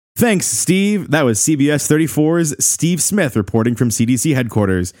Thanks, Steve. That was CBS 34's Steve Smith reporting from CDC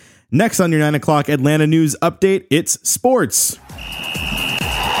headquarters. Next on your 9 o'clock Atlanta News Update, it's sports.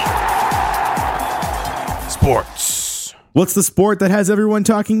 Sports. What's the sport that has everyone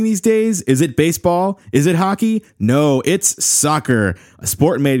talking these days? Is it baseball? Is it hockey? No, it's soccer, a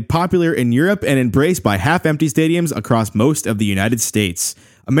sport made popular in Europe and embraced by half-empty stadiums across most of the United States.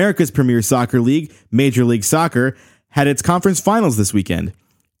 America's premier soccer league, Major League Soccer, had its conference finals this weekend.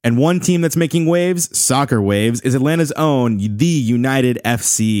 And one team that's making waves, soccer waves, is Atlanta's own, the United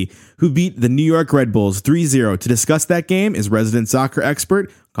FC, who beat the New York Red Bulls 3-0. To discuss that game is resident soccer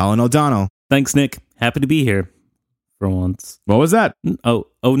expert Colin O'Donnell. Thanks, Nick. Happy to be here for once. What was that? Oh,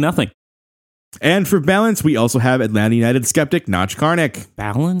 nothing. And for balance, we also have Atlanta United skeptic Notch Karnick.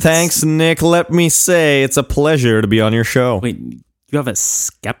 Balance? Thanks, Nick. Let me say it's a pleasure to be on your show. Wait, you have a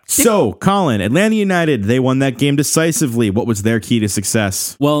skeptic? So, Colin, Atlanta United, they won that game decisively. What was their key to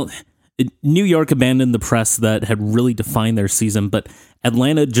success? Well, New York abandoned the press that had really defined their season, but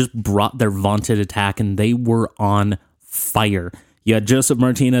Atlanta just brought their vaunted attack, and they were on fire. You had Joseph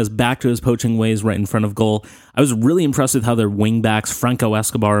Martinez back to his poaching ways right in front of goal. I was really impressed with how their wingbacks, Franco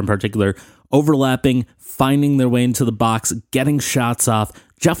Escobar in particular, overlapping, finding their way into the box, getting shots off.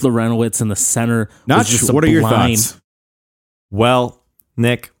 Jeff Lorenowitz in the center. Notch, what are your thoughts? Well,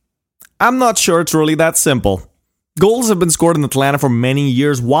 Nick, I'm not sure it's really that simple. Goals have been scored in Atlanta for many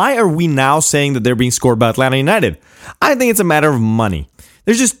years. Why are we now saying that they're being scored by Atlanta United? I think it's a matter of money.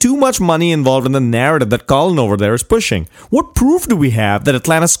 There's just too much money involved in the narrative that Colin over there is pushing. What proof do we have that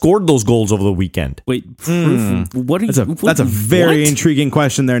Atlanta scored those goals over the weekend? Wait, proof? What are you... That's a very intriguing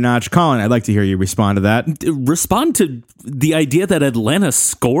question there, Notch. Colin, I'd like to hear you respond to that. Respond to the idea that Atlanta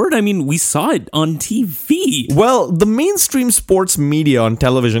scored? I mean, we saw it on TV. Well, the mainstream sports media on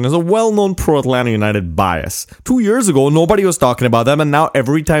television is a well-known pro-Atlanta United bias. 2 years ago, nobody was talking about them, and now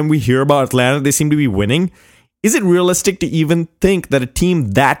every time we hear about Atlanta, they seem to be winning. Is it realistic to even think that a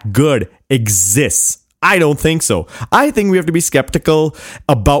team that good exists? I don't think so. I think we have to be skeptical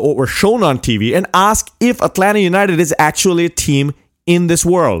about what we're shown on TV and ask if Atlanta United is actually a team in this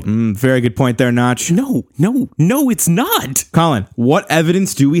world. Very good point there, Notch. No, it's not. Colin, what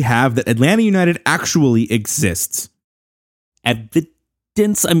evidence do we have that Atlanta United actually exists?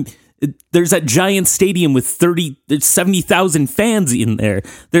 Evidence? There's that giant stadium with 70,000 fans in there.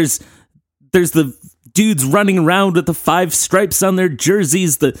 There's the dudes running around with the 5 stripes on their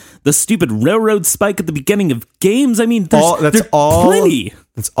jerseys, the stupid railroad spike at the beginning of games. I mean, there's plenty.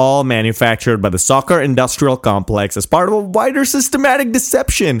 It's all manufactured by the soccer industrial complex as part of a wider systematic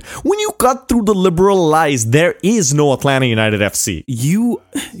deception. When you cut through the liberal lies, there is no Atlanta United FC. You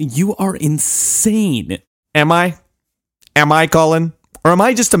are insane. Am I? Colin? Or am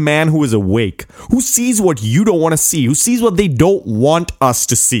I just a man who is awake, who sees what you don't want to see, who sees what they don't want us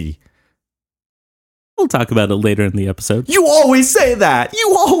to see? We'll talk about it later in the episode. You always say that.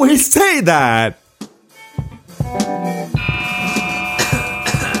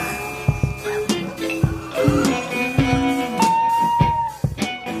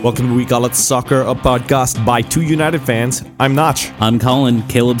 Welcome to We Call It Soccer, a podcast by 2 United fans. I'm Notch. I'm Colin.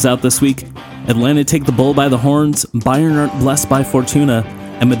 Caleb's out this week. Atlanta take the bull by the horns, Bayern aren't blessed by Fortuna,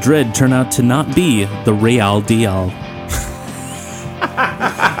 and Madrid turn out to not be the Real Deal.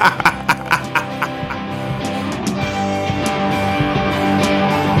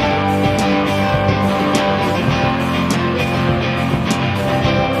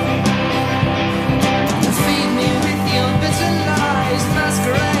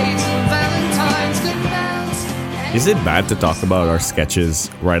 Is it bad to talk about our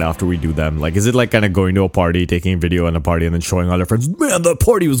sketches right after we do them? Like, is it like kind of going to a party, taking a video in a party, and then showing all our friends, man, that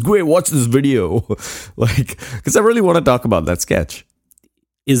party was great, watch this video? Like, because I really want to talk about that sketch.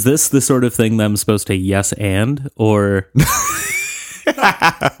 Is this the sort of thing that I'm supposed to yes and, or?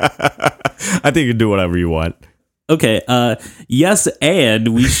 I think you can do whatever you want. Okay, yes,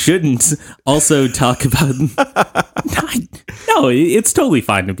 and we shouldn't also talk about... No, it's totally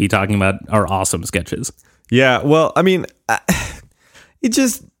fine to be talking about our awesome sketches. Yeah, well, I mean, it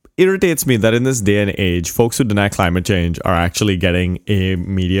just irritates me that in this day and age, folks who deny climate change are actually getting a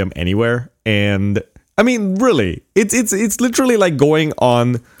medium anywhere. And I mean, really, it's literally like going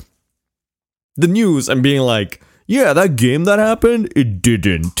on the news and being like, yeah, that game that happened, it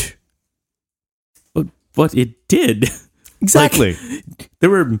didn't. But it did. Exactly. Like, there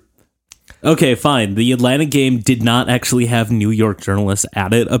were... Okay, fine. The Atlanta game did not actually have New York journalists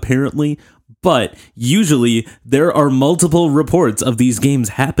at it, apparently. But usually there are multiple reports of these games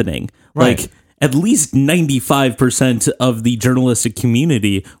happening. Right. Like, at least 95% of the journalistic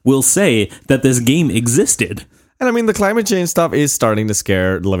community will say that this game existed. And I mean, the climate change stuff is starting to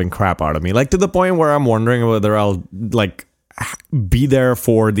scare the living crap out of me. Like, to the point where I'm wondering whether I'll, like, be there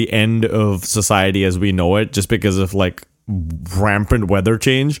for the end of society as we know it, just because of, like, rampant weather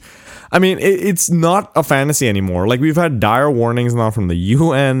change. I mean, it's not a fantasy anymore. Like, we've had dire warnings now from the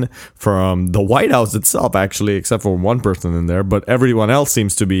UN, from the White House itself, actually, except for one person in there. But everyone else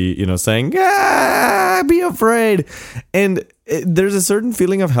seems to be, saying, be afraid. And there's a certain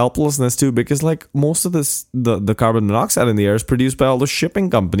feeling of helplessness, too, because, like, most of this, the carbon monoxide in the air is produced by all the shipping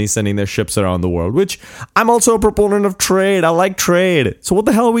companies sending their ships around the world, which I'm also a proponent of trade. I like trade. So what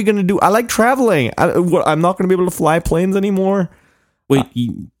the hell are we going to do? I like traveling. I'm not going to be able to fly planes anymore. Wait,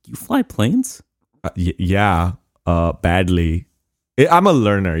 you fly planes? Yeah, badly. I'm a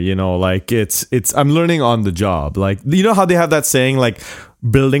learner, like it's I'm learning on the job. Like, you know how they have that saying, like,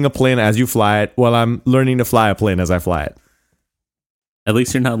 building a plane as you fly it? Well, I'm learning to fly a plane as I fly it. At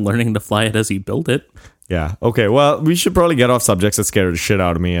least you're not learning to fly it as you build it. Yeah. Okay. Well, we should probably get off subjects that scare the shit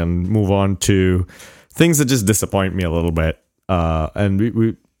out of me and move on to things that just disappoint me a little bit.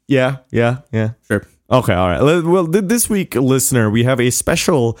 And yeah. Sure. Okay, all right. Well, this week, listener, we have a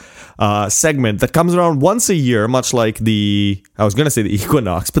special segment that comes around once a year, much like I was going to say the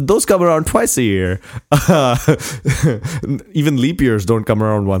equinox, but those come around twice a year. Even leap years don't come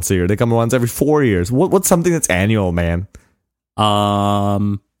around once a year. They come once every 4 years. What's something that's annual, man?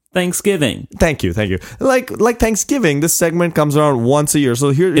 Thanksgiving. Thank you. Like Thanksgiving, this segment comes around once a year.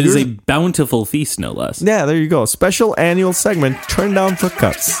 So here's a bountiful feast, no less. Yeah, there you go. Special annual segment, Turn Down for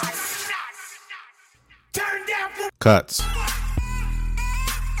Cuts. Cuts.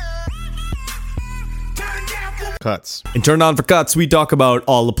 In Turn Down for Cuts, we talk about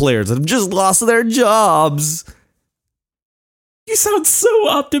all the players that have just lost their jobs. You sound so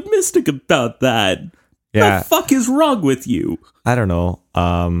optimistic about that. Yeah. What the fuck is wrong with you? I don't know.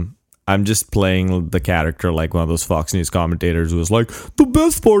 I'm just playing the character like one of those Fox News commentators who was like, the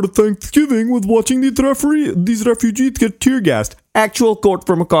best part of Thanksgiving was watching these refugees get tear gassed. Actual quote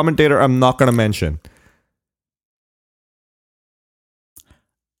from a commentator I'm not going to mention.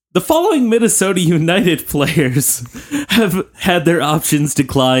 The following Minnesota United players have had their options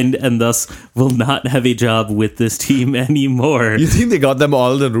declined and thus will not have a job with this team anymore. You think they got them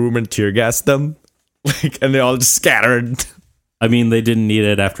all in the room and tear gassed them? And they all just scattered. I mean, they didn't need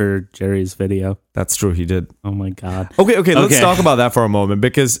it after Jerry's video. That's true, he did. Oh my God. Okay, let's talk about that for a moment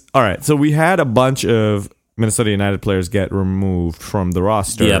because, all right, so we had a bunch of Minnesota United players get removed from the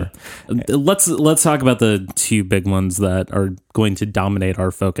roster. Yeah. Let's talk about the two big ones that are going to dominate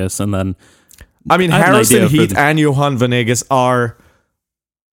our focus, and then Harrison Heath and Johan Venegas are,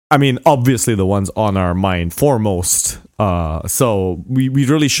 obviously the ones on our mind foremost. So we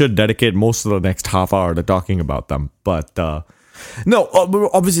really should dedicate most of the next half hour to talking about them. But no, we're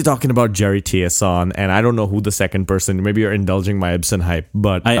obviously talking about Jerry Tieson, and I don't know who the second person. Maybe you're indulging my Ibsen hype,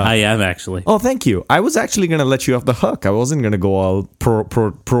 but I am actually. Oh, thank you. I was actually going to let you off the hook. I wasn't going to go all pro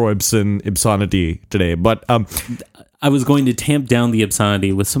Ibsenity today, but I was going to tamp down the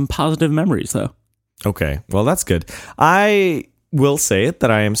Ibsenity with some positive memories, though. Okay, well that's good. I will say it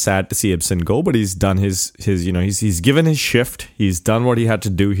that I am sad to see Ibsen go, but he's done his he's given his shift. He's done what he had to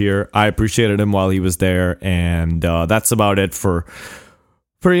do here. I appreciated him while he was there, and that's about it for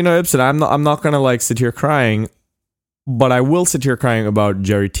Ibsen. I'm not gonna like sit here crying, but I will sit here crying about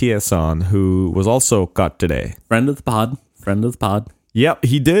Jerry Tieson, who was also cut today. Friend of the pod. Yep,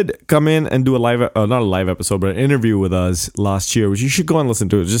 he did come in and do not a live episode, but an interview with us last year, which you should go and listen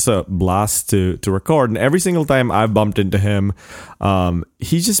to. It's just a blast to record. And every single time I've bumped into him,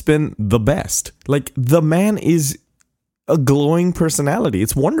 he's just been the best. Like, the man is a glowing personality.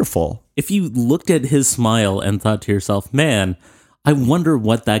 It's wonderful. If you looked at his smile and thought to yourself, man, I wonder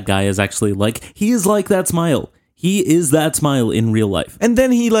what that guy is actually like. He is like that smile. He is that smile in real life. And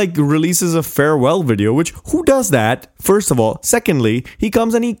then he releases a farewell video, which who does that? First of all. Secondly, he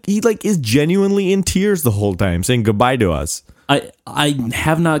comes and he is genuinely in tears the whole time saying goodbye to us. I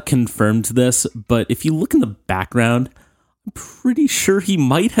have not confirmed this, but if you look in the background, I'm pretty sure he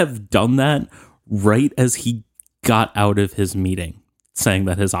might have done that right as he got out of his meeting, saying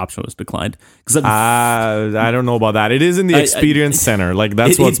that his option was declined. Because I don't know about that. It is in the experience center.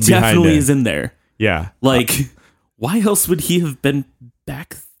 That's what's behind it. It definitely is in there. Yeah. Why else would he have been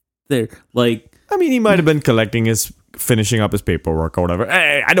back there? He might have been finishing up his paperwork or whatever.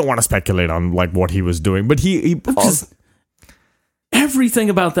 I don't want to speculate on what he was doing, but he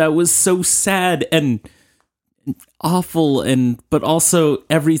everything about that was so sad and awful, but also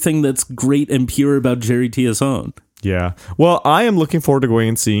everything that's great and pure about Jerry Tieson. Yeah. Well, I am looking forward to going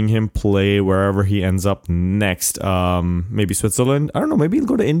and seeing him play wherever he ends up next. Maybe Switzerland. I don't know. Maybe he'll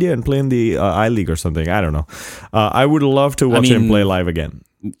go to India and play in the I-League or something. I don't know. I would love to watch him play live again.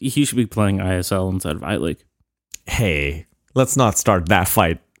 He should be playing ISL instead of I-League. Hey, let's not start that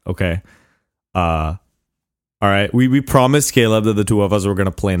fight, okay? All right. We promised Caleb that the two of us were going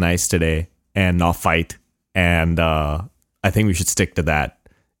to play nice today and not fight. And I think we should stick to that.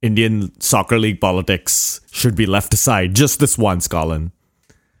 Indian Soccer League politics should be left aside just this once, Colin.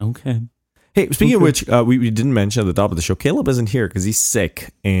 Okay. Hey, speaking of which, we didn't mention at the top of the show, Caleb isn't here because he's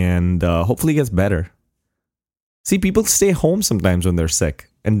sick, and hopefully he gets better. See, people stay home sometimes when they're sick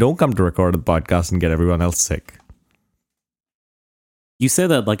and don't come to record the podcast and get everyone else sick. You say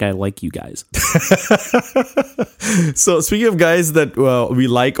that like I like you guys. So speaking of guys that we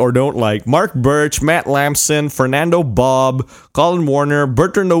like or don't like, Mark Birch, Matt Lampson, Fernando Bob, Colin Warner,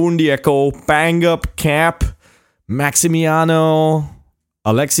 Bertrand Owundi-Echo, Pangup, Cap, Maximiano,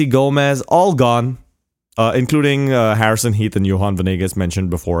 Alexi Gomez, all gone, including Harrison Heath and Johan Venegas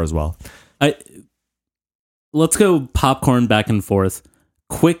mentioned before as well. Let's go popcorn back and forth.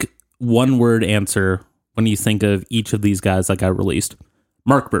 Quick one-word answer when you think of each of these guys that got released.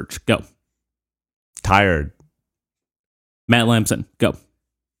 Mark Birch, go. Tired. Matt Lampson, go.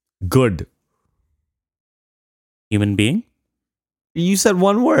 Good. Human being? You said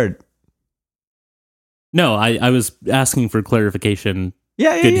one word. No, I was asking for clarification.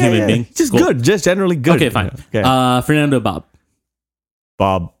 Yeah, good human being? Just Cool. good. Just generally good. Okay, fine. Okay. Fernando Bob.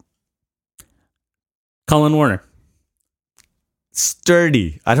 Bob. Colin Warner.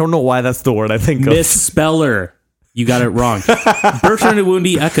 Sturdy. I don't know why that's the word I think of. Misspeller. You got it wrong. Bertrand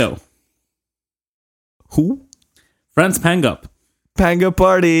Owundi-Echo. Who? Franz Pangup. Panga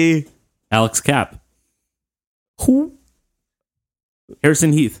Party. Alex Cap. Who?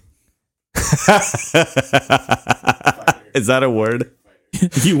 Harrison Heath. Is that a word?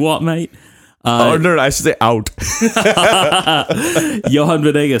 You what, mate? No, I should say out. Johan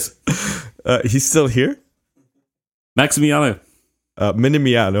Venegas. He's still here? Maximiano.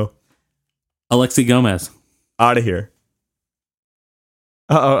 Minimiano. Alexi Gomez. Out of here.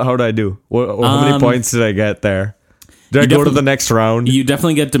 How did I do? How many points did I get there? Did I go to the next round? You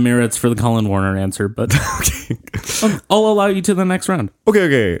definitely get demerits for the Colin Warner answer, but Okay. I'll allow you to the next round.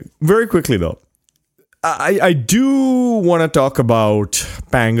 Okay. Very quickly, though. I do want to talk about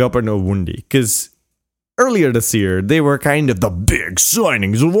Pangup and Owundi, because earlier this year, they were kind of the big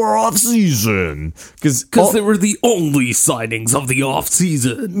signings of our offseason. Because they were the only signings of the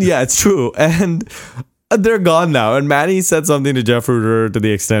offseason. Yeah, it's true. And they're gone now. And Manny said something to Jeff Ruder to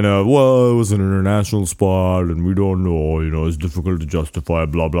the extent of, well, it was an international spot and we don't know, it's difficult to justify,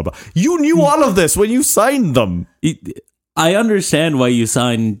 blah, blah, blah. You knew all of this when you signed them. I understand why you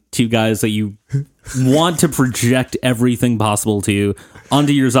signed two guys that you want to project everything possible to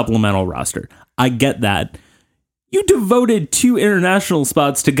onto your supplemental roster. I get that. You devoted 2 international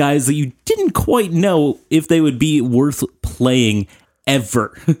spots to guys that you didn't quite know if they would be worth playing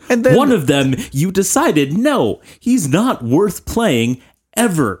ever. And then one of them, you decided, no, he's not worth playing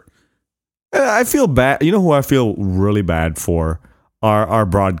ever. I feel bad. You know who I feel really bad for? Our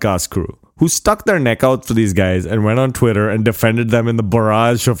broadcast crew, who stuck their neck out for these guys and went on Twitter and defended them in the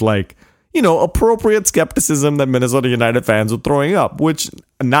barrage of appropriate skepticism that Minnesota United fans were throwing up, which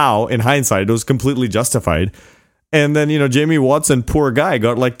now, in hindsight, was completely justified. And then, Jamie Watson, poor guy,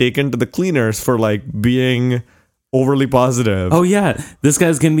 got taken to the cleaners for being overly positive. Oh yeah, this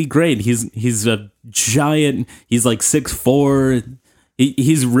guy's gonna be great. He's a giant. He's 6'4".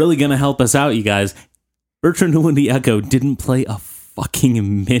 He's really gonna help us out, you guys. Bertrand Owundi-Echo didn't play a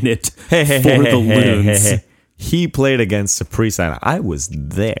fucking minute for the Loons. He played against Saprissa. I was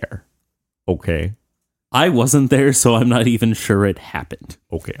there. Okay. I wasn't there, so I'm not even sure it happened.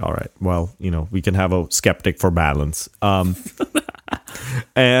 Okay, all right. Well, we can have a skeptic for balance.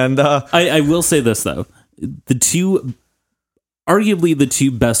 And I will say this, though. Arguably the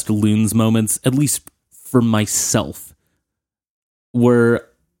two best Loons moments, at least for myself, were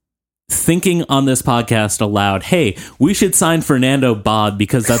thinking on this podcast aloud, hey, we should sign Fernando Bob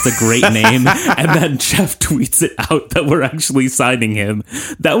because that's a great name. And then Jeff tweets it out that we're actually signing him.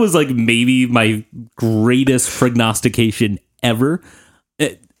 That was maybe my greatest prognostication ever.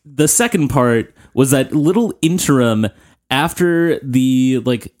 The second part was that little interim after the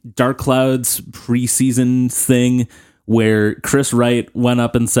Dark Clouds preseason thing where Chris Wright went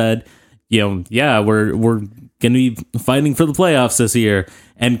up and said, yeah, we're going to be fighting for the playoffs this year,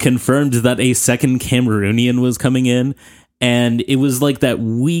 and confirmed that a second Cameroonian was coming in. And it was that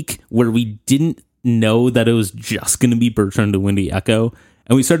week where we didn't know that it was just going to be Bertrand Owundi-Echo.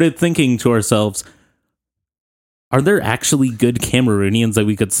 And we started thinking to ourselves, Are there actually good Cameroonians that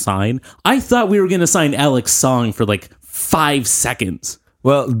we could sign? I thought we were going to sign Alex Song for like 5 seconds.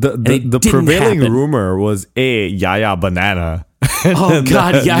 Well, the didn't prevailing happen. rumor was Yaya Banana. Oh,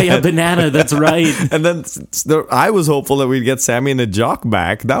 God, Yaya Banana, that's right. And then I was hopeful that we'd get Sammy Najak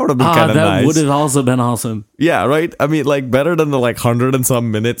back. That would have been kind of That nice. would have also been awesome. Yeah, right? I mean, like, better than the, 100 and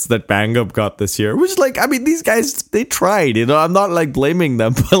some minutes that Bangam got this year. Which, these guys, they tried, I'm not, blaming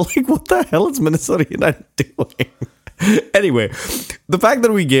them. But, what the hell is Minnesota United doing? Anyway, the fact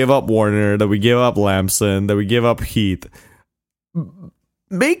that we gave up Warner, that we gave up Lamson, that we gave up Heath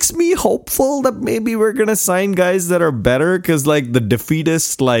makes me hopeful that maybe we're gonna sign guys that are better, because the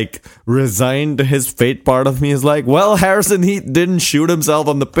defeatist resigned to his fate part of me is well, Harrison Heath didn't shoot himself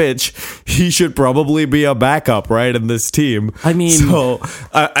on the pitch, he should probably be a backup, right, in this team. I mean, so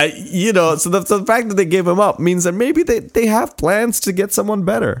so the fact that they gave him up means that maybe they have plans to get someone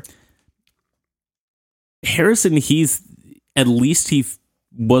better. Harrison Heath, at least he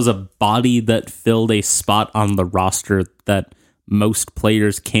was a body that filled a spot on the roster that most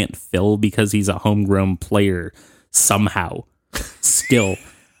players can't fill because he's a homegrown player somehow. Still,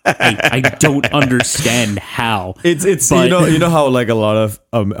 I don't understand how. It's but, you know how a lot of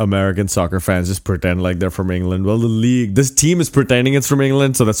American soccer fans just pretend like they're from England. Well, this team is pretending it's from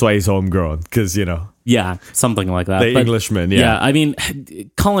England, so that's why he's homegrown, because yeah, something like that. the Englishman. Yeah, I mean,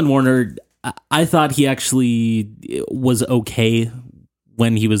 Colin Warner, I thought he actually was okay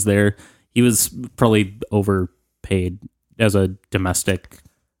when he was there. He was probably overpaid as a domestic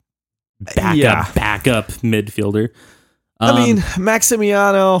backup midfielder. I mean,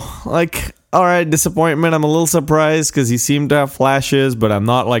 Maximiano, all right, disappointment. I'm a little surprised because he seemed to have flashes, but I'm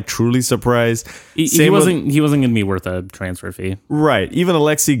not truly surprised. He wasn't going to be worth a transfer fee. Right. Even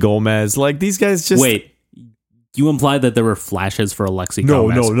Alexi Gomez, these guys just wait. You implied that there were flashes for Alexi No.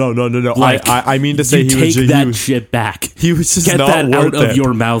 Gomez. I mean to say take that shit back. He was just Get not that worth out it. of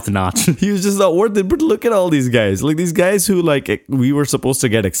your mouth, Notch. He was just not worth it. But look at all these guys. These guys who we were supposed to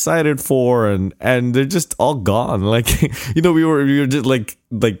get excited for, and they're just all gone. We were just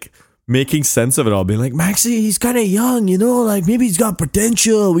making sense of it all, being Maxi, he's kind of young, maybe he's got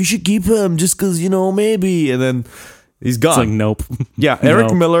potential. We should keep him just because maybe. And then he's gone. It's nope. Yeah,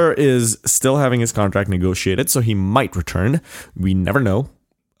 Eric Miller is still having his contract negotiated, so he might return. We never know.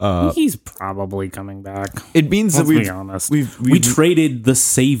 He's probably coming back. It means Let's that be honest. we traded the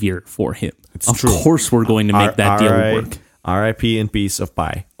savior for him. Of true. course, we're going to make that deal work. R.I.P. in peace of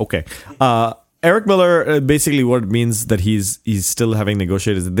pie. Okay. Eric Miller, basically what it means that he's still having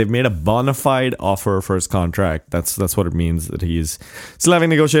negotiated is that they've made a bona fide offer for his contract. That's what it means, that he's still having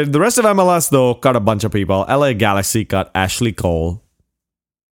negotiated. The rest of MLS, though, got a bunch of people. LA Galaxy got Ashley Cole.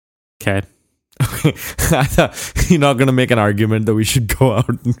 Okay. I thought you're not going to make an argument that we should go out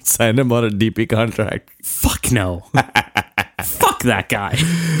and sign him on a DP contract. Fuck no. Fuck that guy.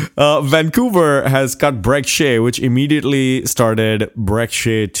 Vancouver has cut Breck Shea, which immediately started Breck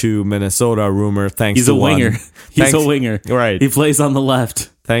Shea to Minnesota rumor. He's a winger. He's a winger. Right. He plays on the left.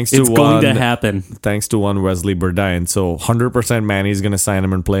 Thanks to it's going to happen. Thanks to one Wesley Burdine. So 100% Manny's going to sign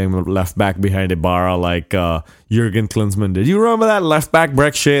him and play him left back behind Ibarra like Jurgen Klinsmann did. You remember that left back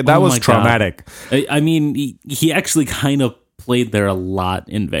Breck Shea? That was traumatic. I mean, he actually kind of played there a lot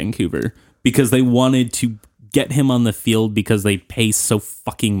in Vancouver because they wanted to get him on the field because they pay so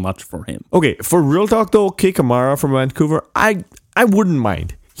fucking much for him. Okay, for real talk though, Kei Kamara from Vancouver, I wouldn't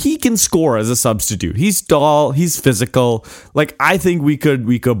mind. He can score as a substitute. He's tall, he's physical. I think we could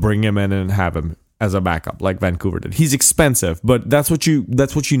bring him in and have him as a backup like Vancouver did. He's expensive, but that's what you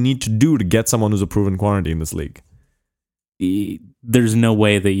need to do to get someone who's a proven quantity in this league. There's no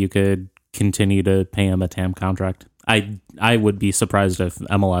way that you could continue to pay him a TAM contract. I would be surprised if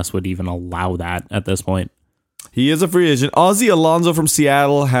MLS would even allow that at this point. He is a free agent. Ozzy Alonso from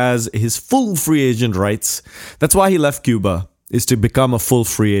Seattle has his full free agent rights. That's why he left Cuba, is to become a full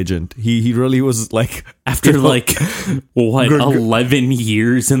free agent. He really was after 11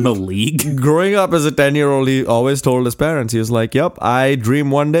 years in the league. Growing up as a 10-year-old, he always told his parents, he was like, "Yep, I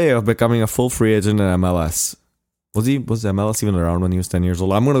dream one day of becoming a full free agent in MLS." Was MLS even around when he was 10 years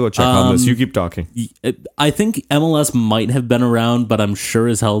old? I'm going to go check on this. You keep talking. I think MLS might have been around, but I'm sure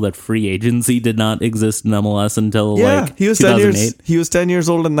as hell that free agency did not exist in MLS until he was 2008. He was 10 years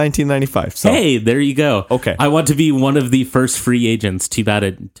old in 1995. So. Hey, there you go. Okay. I want to be one of the first free agents. Too bad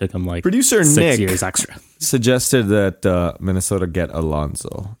it took him Producer 6 Nick years extra. Suggested that Minnesota get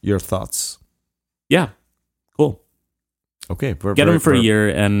Alonso. Your thoughts? Yeah. Cool. Okay. Get him for a year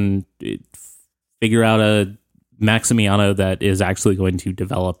and figure out a Maximiano that is actually going to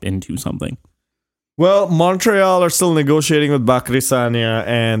develop into something. Well, Montreal are still negotiating with Bakary Sagna,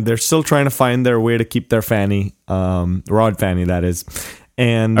 and they're still trying to find their way to keep their Fanny, Rod Fanny, that is.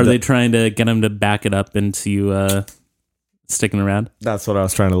 And Are they trying to get him to back it up into sticking around? that's what I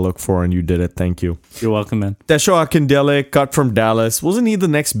was trying to look for, and you did it. Thank you. You're welcome, man. Deshaun Akindele, cut from Dallas. Wasn't he the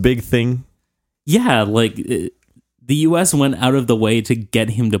next big thing? Yeah, like the U.S. went out of the way to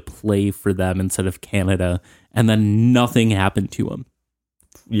get him to play for them instead of Canada, and then nothing happened to him.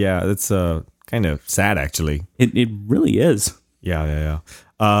 Yeah, it's kind of sad, actually. It really is. Yeah.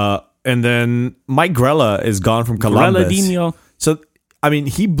 And then Mike Grella is gone from Columbus. Greladinho. So, I mean,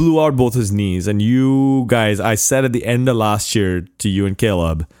 he blew out both his knees. And you guys, I said at the end of last year to you and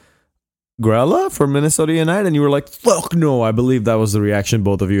Caleb, Grella for Minnesota United? And you were like, fuck no. I believe that was the reaction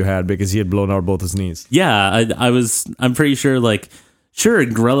both of you had because he had blown out both his knees. Yeah, I'm pretty sure, sure,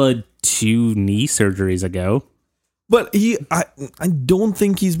 Grella 2 knee surgeries ago. But I don't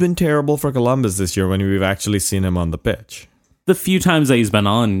think he's been terrible for Columbus this year when we've actually seen him on the pitch. The few times that he's been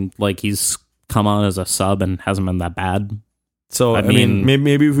on, he's come on as a sub and hasn't been that bad. So, I mean,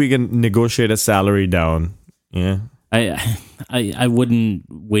 maybe if we can negotiate a salary down, yeah. I wouldn't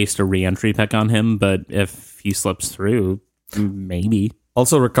waste a re-entry pick on him, but if he slips through, maybe.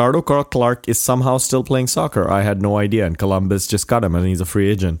 Also, Ricardo Clark is somehow still playing soccer. I had no idea, and Columbus just got him, and he's a free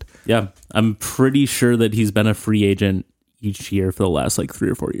agent. Yeah, I'm pretty sure that he's been a free agent each year for the last 3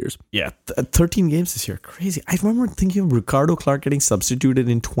 or 4 years. Yeah, 13 games this year. Crazy. I remember thinking of Ricardo Clark getting substituted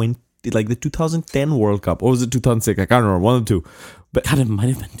in the 2010 World Cup. Or was it 2006? I can't remember. One of the two. But God, it might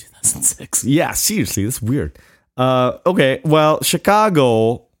have been 2006. Yeah, seriously, that's weird. Okay, well,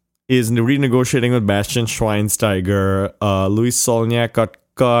 Chicago is renegotiating with Bastian Schweinsteiger. Luis Solniak got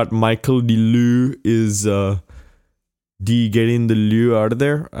cut. Michael Deleu is getting the Leu out of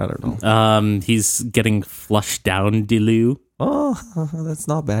there. I don't know. He's getting flushed down, Deleu. Oh, that's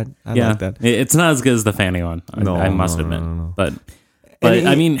not bad. I like that. It's not as good as the Fanny one. I must admit. No. But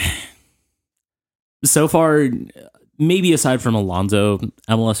I mean, so far, maybe aside from Alonso,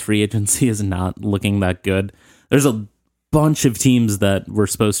 MLS free agency is not looking that good. There's a bunch of teams that were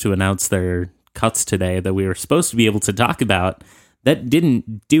supposed to announce their cuts today that we were supposed to be able to talk about that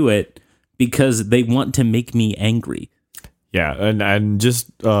didn't do it because they want to make me angry. Yeah, and just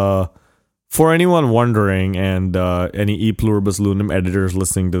for anyone wondering, and any E Pluribus Lunum editors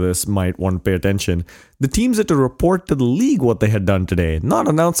listening to this might want to pay attention, the teams had to report to the league what they had done today, not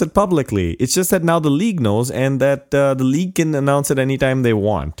announce it publicly. It's just that now the league knows, and that the league can announce it anytime they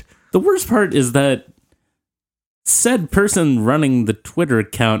want. The worst part is that said person running the Twitter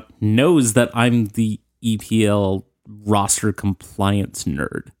account knows that I'm the EPL roster compliance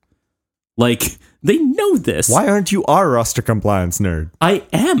nerd. They know this. Why aren't you our roster compliance nerd? I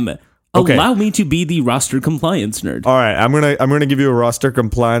am. Okay. Allow me to be the roster compliance nerd. All right, I'm gonna give you a roster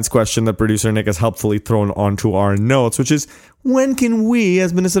compliance question that producer Nick has helpfully thrown onto our notes, which is, when can we,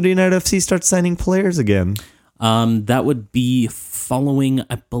 as Minnesota United FC, start signing players again? That would be following,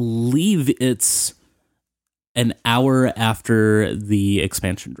 I believe it's an hour after the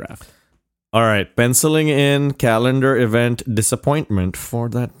expansion draft. All right, penciling in calendar event disappointment for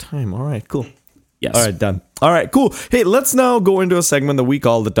that time. All right, cool. Yes. All right, done. All right, cool. Hey, let's now go into a segment that we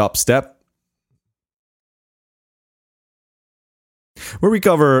call the Top Step, where we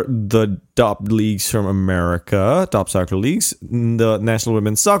cover the top leagues from America, top soccer leagues, the National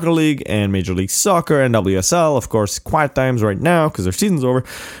Women's Soccer League, and Major League Soccer, and WSL. Of course, quiet times right now because their season's over.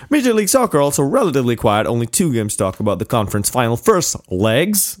 Major League Soccer also relatively quiet. Only 2 games to talk about the conference final first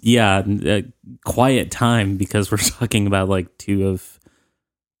legs. Yeah, quiet time because we're talking about 2 of...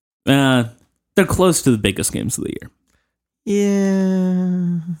 they're close to the biggest games of the year.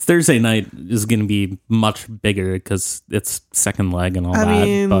 Yeah. Thursday night is going to be much bigger because it's second leg and all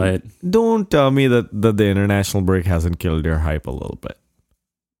that. But don't tell me that the international break hasn't killed your hype a little bit.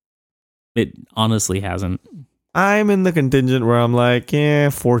 it honestly hasn't. I'm in the contingent where I'm like,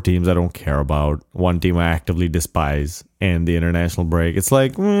 4 teams I don't care about. 1 team I actively despise. And the international break, it's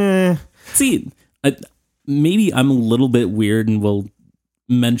like, See, maybe I'm a little bit weird and will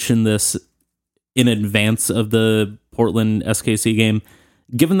mention this in advance of the Portland SKC game.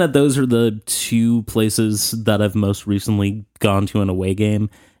 Given that those are the 2 places that I've most recently gone to an away game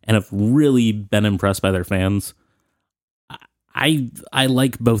and have really been impressed by their fans, I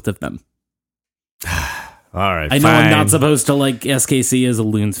like both of them. All right, I know I'm not supposed to like SKC as a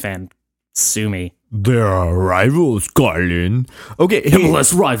Loons fan. Sue me. There are rivals, Colin. Okay,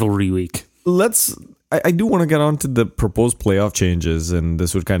 MLS rivalry week. I do want to get on to the proposed playoff changes, and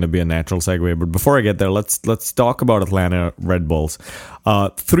this would kind of be a natural segue. But before I get there, let's talk about Atlanta Red Bulls.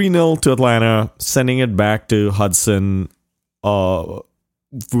 3-0 to Atlanta, sending it back to Hudson.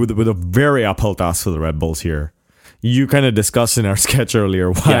 with a very uphill task for the Red Bulls here. You kind of discussed in our sketch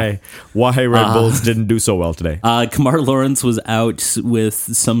earlier why Red Bulls didn't do so well today. Kamar Lawrence was out with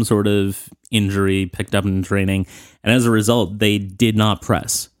some sort of injury picked up in training, and as a result, they did not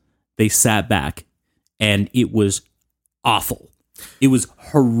press. They sat back, and it was awful. It was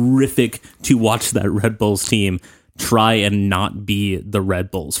horrific to watch that Red Bulls team try and not be the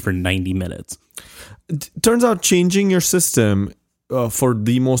Red Bulls for 90 minutes. Turns out changing your system for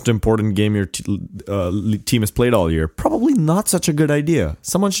the most important game your team has played all year, probably not such a good idea.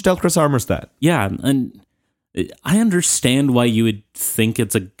 Someone should tell Chris Armas that. Yeah, and I understand why you would think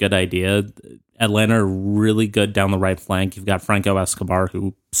it's a good idea. Atlanta are really good down the right flank. You've got Franco Escobar,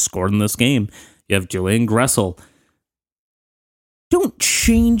 who scored in this game. You have Julian Gressel. Don't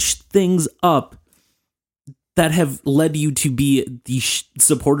change things up that have led you to be the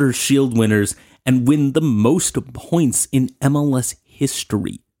Supporters' Shield winners and win the most points in MLS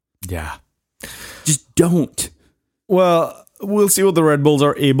history. Yeah. Just don't. Well, we'll see what the Red Bulls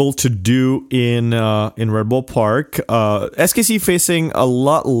are able to do in Red Bull Park. SKC facing a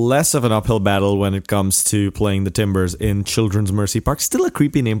lot less of an uphill battle when it comes to playing the Timbers in Children's Mercy Park. Still a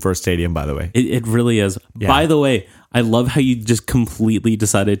creepy name for a stadium, by the way. It really is. Yeah. By the way, I love how you just completely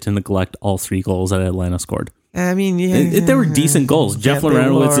decided to neglect all 3 goals that Atlanta scored. I mean, yeah. They were decent goals. Jeff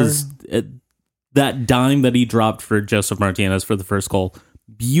Larentowicz is... that dime that he dropped for Joseph Martinez for the first goal,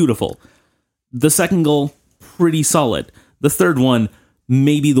 beautiful. The second goal, pretty solid. The third one,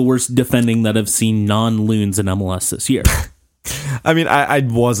 maybe the worst defending that I've seen non-loons in MLS this year. I mean, I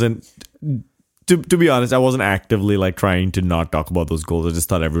wasn't... To be honest, I wasn't actively like trying to not talk about those goals. I just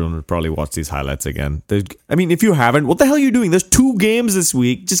thought everyone would probably watch these highlights again. I mean, if you haven't, what the hell are you doing? There's 2 games this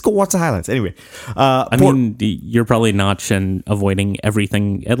week. Just go watch the highlights. Anyway. I mean, you're probably notch and avoiding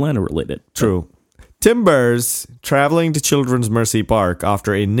everything Atlanta related. True. Timbers traveling to Children's Mercy Park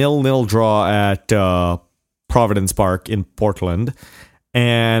after a 0-0 draw at Providence Park in Portland.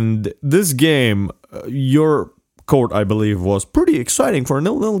 And this game, your quote, I believe, was pretty exciting for a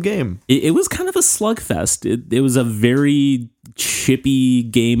 0-0 game. It was kind of a slugfest. It was a very chippy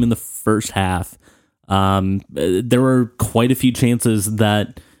game in the first half. There were quite a few chances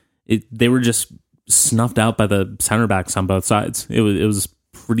that they were just snuffed out by the center backs on both sides. It was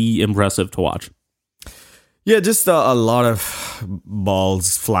pretty impressive to watch. Yeah, just a lot of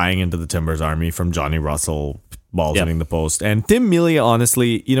balls flying into the Timbers army from Johnny Russell, balls hitting the post. And Tim Melia,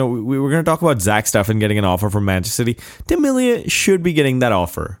 honestly, we were going to talk about Zach Steffen getting an offer from Manchester City. Tim Melia should be getting that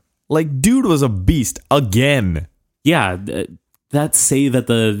offer. Like, dude was a beast again. Yeah, that save at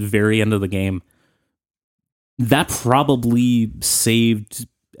the very end of the game, that probably saved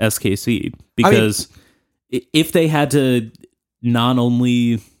SKC. Because if they had to not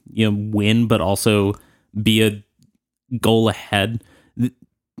only win, but also be a goal ahead,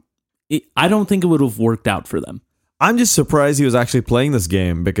 I don't think it would have worked out for them. I'm just surprised he was actually playing this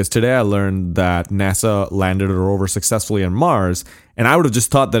game, because today I learned that NASA landed a rover successfully on Mars, and I would have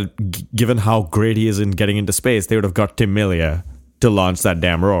just thought that given how great he is in getting into space, they would have got Tim Melia to launch that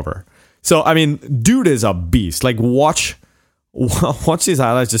damn rover. So, I mean, dude is a beast. Like, watch these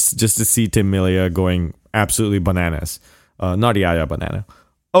highlights just to see Tim Melia going absolutely bananas. Not Yaya banana.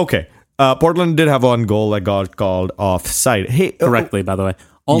 Okay. Portland did have one goal that got called offside. Hey, correctly, by the way.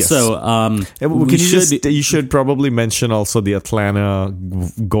 Also, yes. You should probably mention also the Atlanta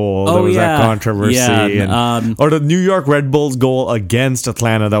goal. There was that controversy. Yeah, or the New York Red Bulls goal against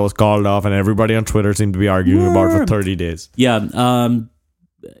Atlanta that was called off, and everybody on Twitter seemed to be arguing about it for 30 days. Yeah,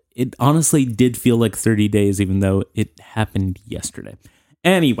 it honestly did feel like 30 days, even though it happened yesterday.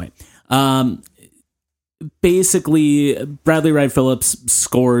 Anyway, basically, Bradley Wright Phillips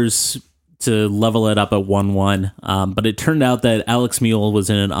scores to level it up at 1-1. But it turned out that Alex Mule was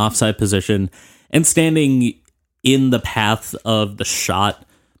in an offside position and standing in the path of the shot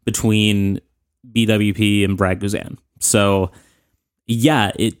between BWP and Brad Guzan. So,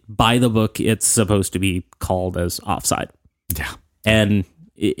 yeah, by the book, it's supposed to be called as offside. Yeah. And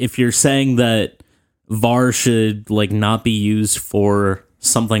if you're saying that VAR should not be used for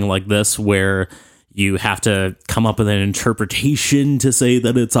something like this, where you have to come up with an interpretation to say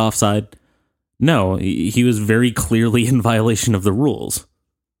that it's offside, no, he was very clearly in violation of the rules.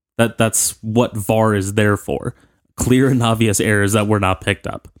 That's what VAR is there for. Clear and obvious errors that were not picked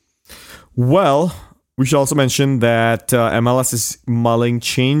up. Well, we should also mention that MLS is mulling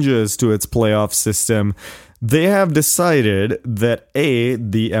changes to its playoff system. They have decided that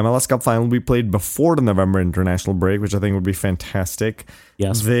the MLS Cup final will be played before the November international break, which I think would be fantastic.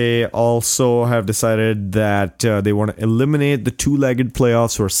 Yes. They also have decided that they want to eliminate the 2-legged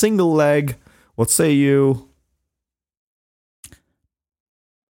playoffs or single leg. What say you?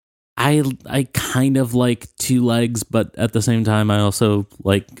 I kind of like 2 legs, but at the same time, I also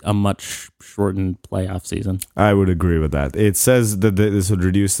like a much shortened playoff season. I would agree with that. It says that this would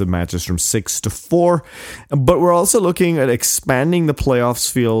reduce the matches from 6 to 4, but we're also looking at expanding the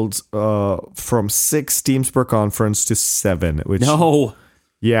playoffs fields from 6 teams per conference to 7. Which No.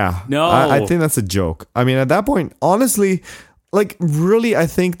 yeah, No. I think that's a joke. I mean, at that point, honestly, like really, I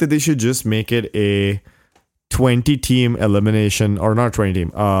think that they should just make it a 20-team elimination, or not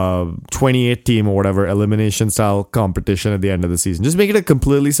 20-team, 28-team or whatever elimination style competition at the end of the season. Just make it a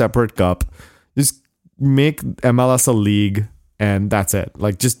completely separate cup. Just make MLS a league, and that's it.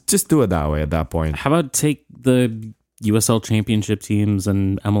 Like, just do it that way at that point. How about take the USL Championship teams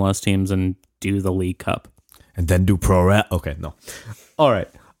and MLS teams and do the League Cup? And then do Okay, no. All right.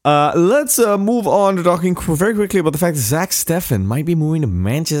 Let's move on to talking very quickly about the fact that Zach Steffen might be moving to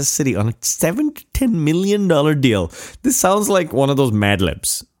Manchester City on a $7 to $10 million deal. This sounds like one of those Mad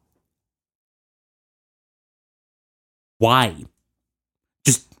Libs. Why?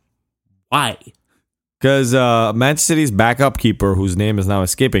 Just why? Because Manchester City's backup keeper, whose name is now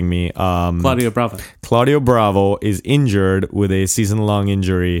escaping me, Claudio Bravo. Claudio Bravo, is injured with a season-long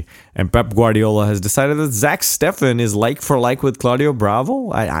injury, and Pep Guardiola has decided that Zach Steffen is like for like with Claudio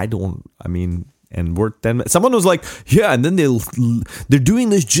Bravo. And we're 10. Someone was like, yeah, and then they're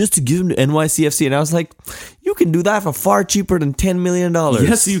doing this just to give him to NYCFC, and I was like, you can do that for far cheaper than $10 million.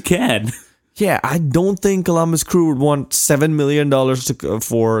 Yes, you can. Yeah, I don't think Columbus Crew would want $7 million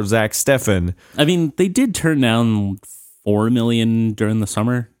for Zach Steffen. I mean, they did turn down $4 million during the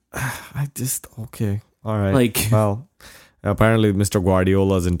summer. Okay, all right. Like, well, apparently Mr.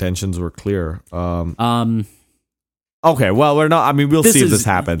 Guardiola's intentions were clear. Okay, well, we're not. I mean, we'll see if this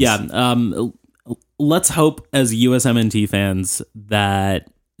happens. Yeah. Let's hope as USMNT fans that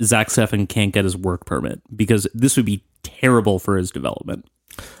Zach Steffen can't get his work permit, because this would be terrible for his development.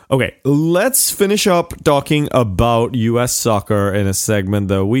 Okay, let's finish up talking about U.S. soccer in a segment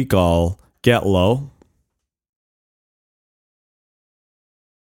that we call Get Low.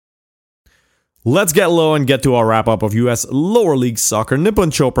 Let's get low and get to our wrap-up of U.S. lower league soccer.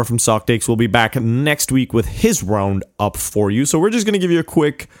 Nipun Chopra from Sock Takes will be back next week with his roundup for you. So we're just going to give you a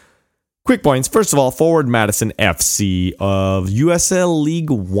quick points. First of all, Forward Madison FC of USL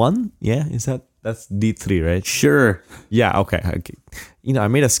League 1. Yeah, that's D3, right? Sure. Yeah, okay. You know, I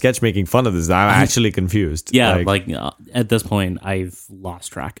made a sketch making fun of this. I'm actually confused. Yeah, at this point, I've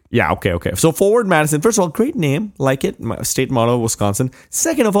lost track. Yeah, okay. So Forward Madison, first of all, great name. Like it. State motto, Wisconsin.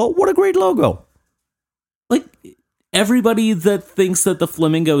 Second of all, what a great logo. Like, everybody that thinks that the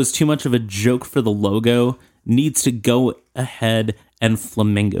flamingo is too much of a joke for the logo needs to go ahead and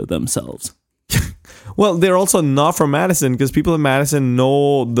flamingo themselves. Well, they're also not from Madison, because people in Madison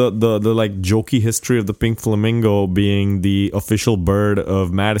know the like jokey history of the pink flamingo being the official bird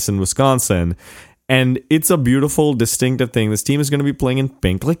of Madison, Wisconsin. And it's a beautiful, distinctive thing. This team is going to be playing in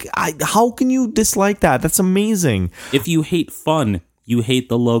pink. Like, how can you dislike that? That's amazing. If you hate fun, you hate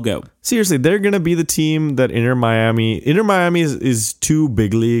the logo. Seriously, they're going to be the team that Inter Miami is too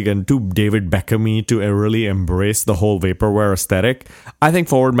big league and too David Beckham-y to really embrace the whole vaporware aesthetic. I think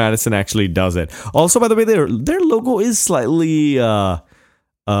Forward Madison actually does it. Also, by the way, their logo is slightly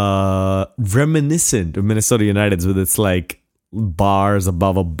reminiscent of Minnesota United's, with its like bars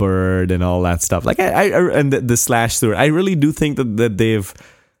above a bird and all that stuff. Like and the slash through it. I really do think that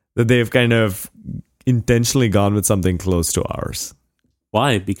they've kind of intentionally gone with something close to ours.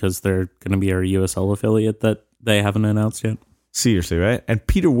 Why? Because they're going to be our USL affiliate that they haven't announced yet. Seriously, right? And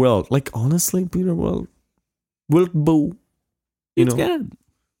Peter Wilt, like, honestly, Peter Wilt boo. It's good.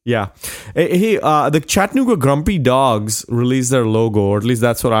 Yeah. Hey, the Chattanooga Grumpy Dogs released their logo, or at least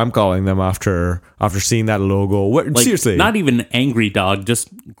that's what I'm calling them after seeing that logo. Like, seriously. Not even angry dog, just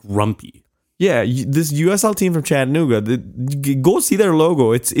grumpy. Yeah, this USL team from Chattanooga, go see their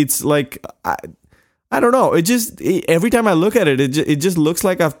logo. It's like... I don't know. Every time I look at it, it just looks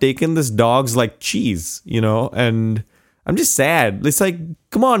like I've taken this dog's like cheese, you know, and I'm just sad. It's like,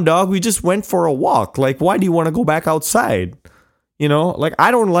 come on, dog. We just went for a walk. Like, why do you want to go back outside? You know, like, I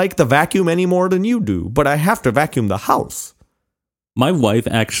don't like the vacuum any more than you do, but I have to vacuum the house. My wife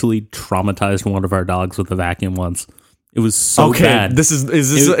actually traumatized one of our dogs with a vacuum once. It was so bad. Is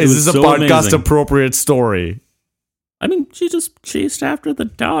this a so podcast appropriate story? I mean, she just chased after the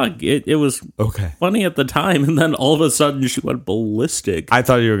dog. It was funny at the time, and then all of a sudden she went ballistic. I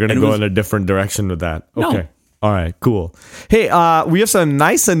thought you were going to go in a different direction with that. Okay. No. All right, cool. Hey, we have some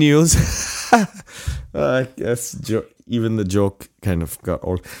nicer news. Even the joke kind of got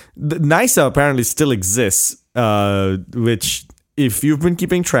old. The NISA apparently still exists, which if you've been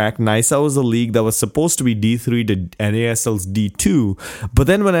keeping track, NISA was a league that was supposed to be D3 to NASL's D2. But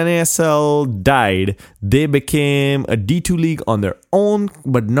then when NASL died, they became a D2 league on their own,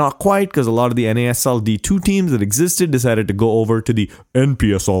 but not quite, because a lot of the NASL D2 teams that existed decided to go over to the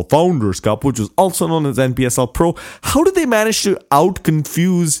NPSL Founders Cup, which was also known as NPSL Pro. How did they manage to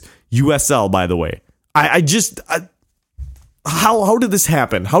out-confuse USL, by the way? How did this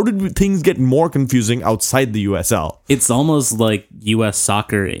happen? How did things get more confusing outside the USL? It's almost like US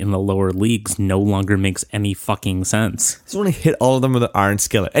soccer in the lower leagues no longer makes any fucking sense. I just want to hit all of them with an iron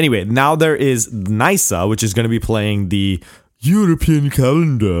skillet. Anyway, now there is NISA, which is going to be playing the European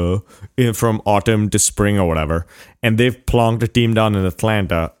calendar from autumn to spring or whatever. And they've plonked a team down in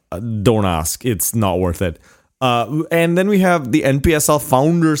Atlanta. Don't ask. It's not worth it. And then we have the NPSL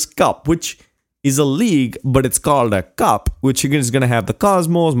Founders Cup, which is a league, but it's called a cup, which is going to have the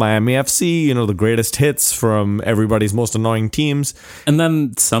Cosmos, Miami FC, the greatest hits from everybody's most annoying teams. And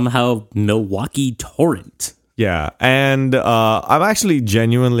then somehow Milwaukee Torrent. Yeah, and I'm actually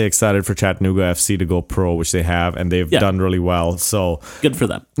genuinely excited for Chattanooga FC to go pro, which they have, and they've done really well. So good for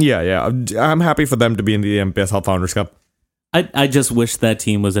them. Yeah, I'm happy for them to be in the NPSL Founders Cup. I just wish that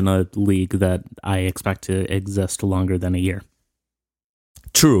team was in a league that I expect to exist longer than a year.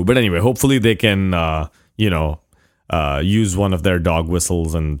 True, but anyway, hopefully they can, use one of their dog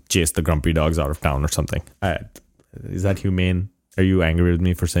whistles and chase the grumpy dogs out of town or something. Is that humane? Are you angry with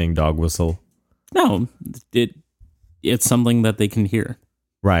me for saying dog whistle? No, it's something that they can hear.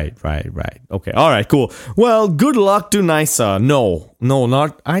 Right. Okay, all right, cool. Well, good luck to NISA. No,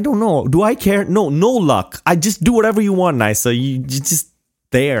 not, I don't know. Do I care? No luck. I just do whatever you want, NISA. You just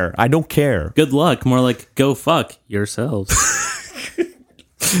there. I don't care. Good luck. More like go fuck yourselves.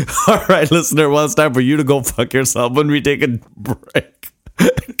 All right, listener, well, it's time for you to go fuck yourself when we take a break.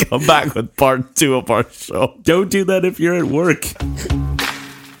 Come back with part 2 of our show. Don't do that if you're at work.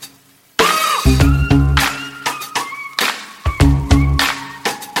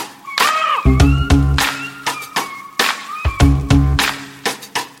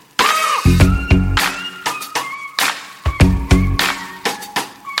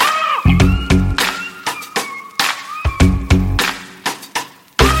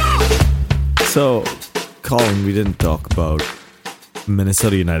 So, Colin, we didn't talk about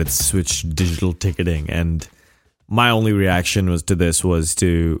Minnesota United switched digital ticketing, and my only reaction was to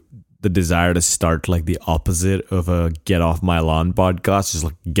the desire to start like the opposite of a Get Off My Lawn podcast, just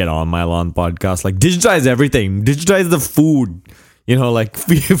like Get On My Lawn podcast, like digitize everything, digitize the food, like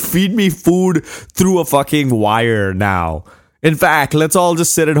feed me food through a fucking wire now. In fact, let's all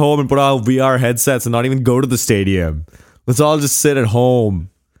just sit at home and put on VR headsets and not even go to the stadium. Let's all just sit at home.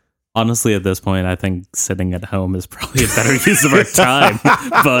 Honestly, at this point, I think sitting at home is probably a better use of our time.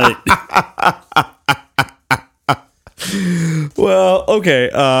 But well, okay.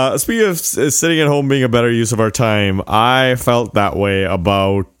 Speaking of sitting at home being a better use of our time, I felt that way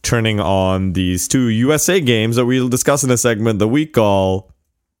about turning on these 2 USA games that we'll discuss in a segment that we call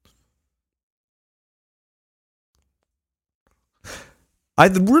I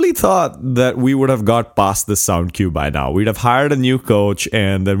really thought that we would have got past the sound cue by now. We'd have hired a new coach,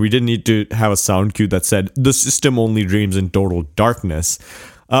 and then we didn't need to have a sound cue that said, the system only dreams in total darkness.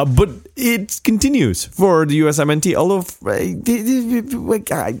 But it continues for the USMNT, although...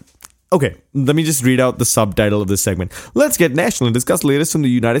 Okay, let me just read out the subtitle of this segment. Let's get national and discuss the latest from the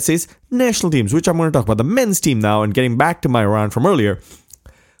United States national teams, which I'm going to talk about the men's team now, and getting back to my round from earlier.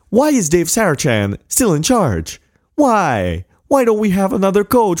 Why is Dave Sarachan still in charge? Why? Why don't we have another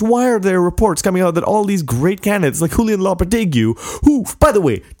coach? Why are there reports coming out that all these great candidates like Julian Lopetegui, who, by the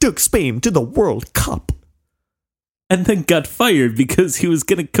way, took Spain to the World Cup, and then got fired because he was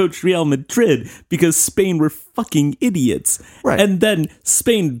going to coach Real Madrid because Spain were fucking idiots. Right. And then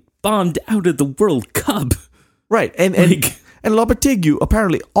Spain bombed out of the World Cup. Right. And Lopetegui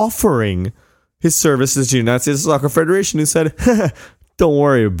apparently offering his services to the United States Soccer Federation, who said, don't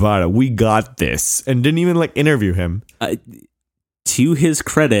worry about it, we got this, and didn't even interview him. To his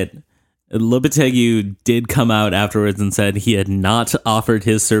credit, Lopetegui did come out afterwards and said he had not offered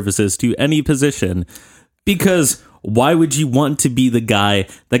his services to any position, because why would you want to be the guy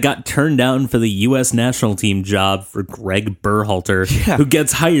that got turned down for the U.S. national team job for Greg Berhalter, who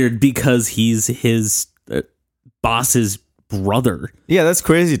gets hired because he's his boss's brother? Yeah, that's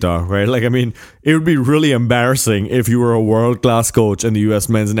crazy talk, right? It would be really embarrassing if you were a world-class coach and the U.S.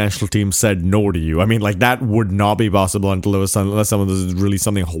 men's national team said no to you. That would not be possible unless someone does really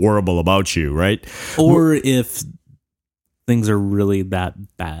something horrible about you, right? Or if things are really that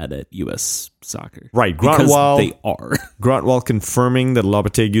bad at U.S. soccer. Right. Because they are. Grotwell confirming that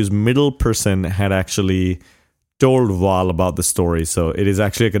Lopetegui's middle person had actually told Val about the story, so it is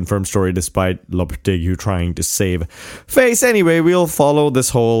actually a confirmed story despite Lopetegui trying to save face. Anyway, we'll follow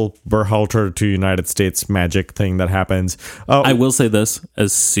this whole Berhalter to United States magic thing that happens. I will say this,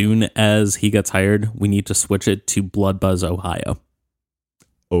 as soon as he gets hired, we need to switch it to Blood Buzz, Ohio.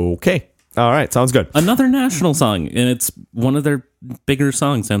 Okay. All right, sounds good. Another national song, and it's one of their bigger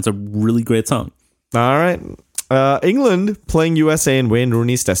songs, and it's a really great song. All right. England playing USA in Wayne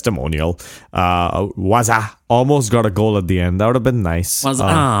Rooney's testimonial. Waza almost got a goal at the end. That would have been nice.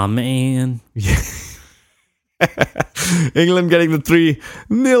 Man. England getting the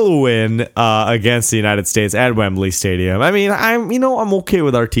 3-0 win against the United States at Wembley Stadium. I mean, I'm okay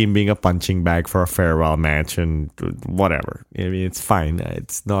with our team being a punching bag for a farewell match and whatever. I mean, it's fine.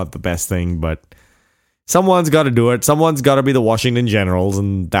 It's not the best thing, but someone's got to do it. Someone's got to be the Washington Generals,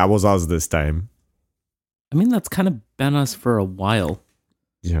 and that was us this time. I mean, that's kind of been us for a while.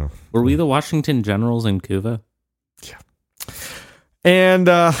 Yeah. Were we the Washington Generals in Cuba? Yeah. And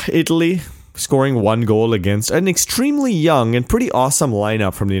Italy scoring 1 goal against an extremely young and pretty awesome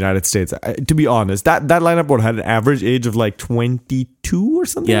lineup from the United States. To be honest, that lineup had an average age of like 22 or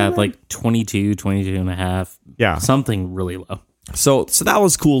something. Yeah, like 22 and a half. Yeah. Something really low. So that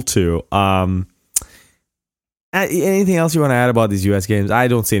was cool too. Anything else you want to add about these US games? I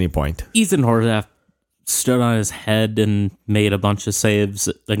don't see any point. Ethan Horvath stood on his head and made a bunch of saves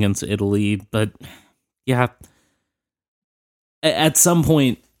against Italy, but yeah, at some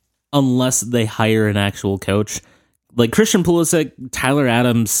point, unless they hire an actual coach, like Christian Pulisic, Tyler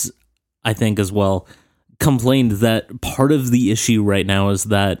Adams, I think as well, complained that part of the issue right now is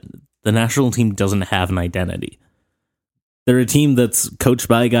that the national team doesn't have an identity. They're a team that's coached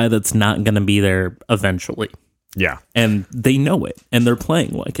by a guy that's not going to be there eventually. Yeah. And they know it, and they're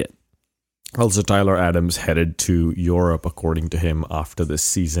playing like it. Also, Tyler Adams headed to Europe, according to him, after this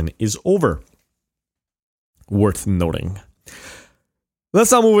season is over. Worth noting.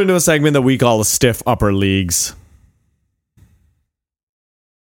 Let's now move into a segment that we call the Stiff Upper Leagues.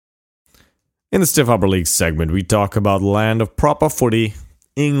 In the Stiff Upper Leagues segment, we talk about land of proper footy,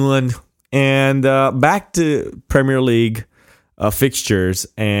 England, and back to Premier League fixtures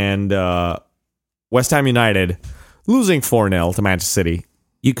and West Ham United losing 4-0 to Manchester City.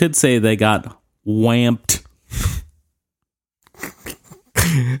 You could say they got whamped.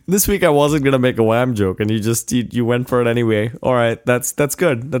 This week I wasn't gonna make a wham joke, and you went for it anyway. All right, that's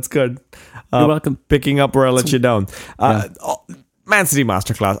good. That's good. You're welcome. Picking up where I let you down. Man City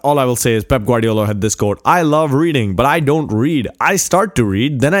Masterclass. All I will say is Pep Guardiola had this quote: "I love reading, but I don't read. I start to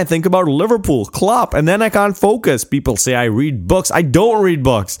read, then I think about Liverpool, Klopp, and then I can't focus. People say I read books. I don't read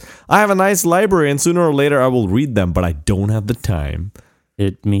books. I have a nice library, and sooner or later I will read them, but I don't have the time."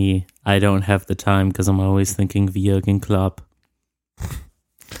 I don't have the time because I'm always thinking of Jurgen Klopp.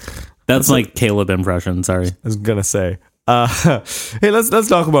 That's my Caleb impression, sorry. I was gonna say. Hey, let's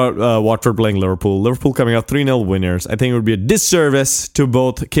talk about Watford playing Liverpool. Liverpool coming out 3-0 winners. I think it would be a disservice to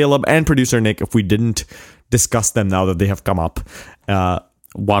both Caleb and producer Nick if we didn't discuss them now that they have come up.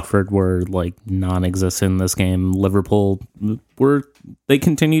 Watford were like non-existent in this game. Liverpool they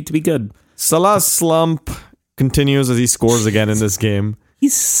continued to be good. Salah's slump continues as he scores again in this game.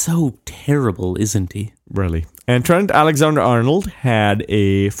 He's so terrible, isn't he? Really. And Trent Alexander-Arnold had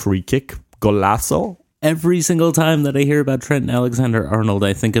a free kick, golazo. Every single time that I hear about Trent Alexander-Arnold,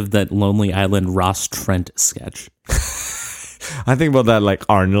 I think of that Lonely Island Ross Trent sketch. I think about that like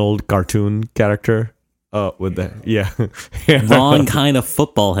Arnold cartoon character. With the Wrong kind of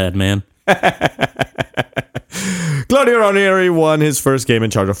football head, man. Claudio Ranieri won his first game in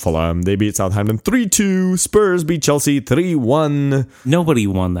charge of Fulham. They beat Southampton 3-2. Spurs beat Chelsea 3-1. Nobody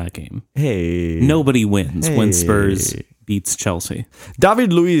won that game. Hey. Nobody wins when Spurs beats Chelsea.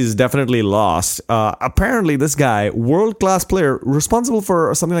 David Luiz definitely lost. Apparently, this guy, world-class player, responsible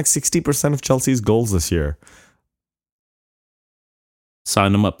for something like 60% of Chelsea's goals this year.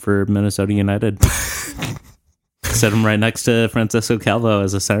 Sign him up for Minnesota United. Set him right next to Francisco Calvo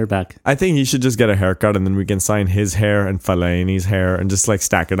as a center back. I think he should just get a haircut, and then we can sign his hair and Fellaini's hair and just like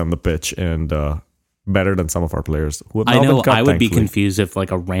stack it on the pitch, and better than some of our players who have I not know. been cut, I would be thankfully. confused if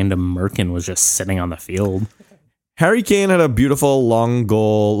like a random Merkin was just sitting on the field. Harry Kane had a beautiful long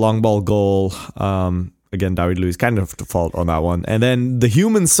ball goal. Again, David Luiz kind of to fault on that one. And then the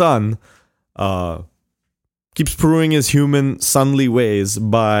human son keeps proving his human sonly ways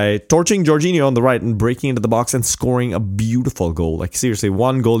by torching Jorginho on the right and breaking into the box and scoring a beautiful goal. Like seriously,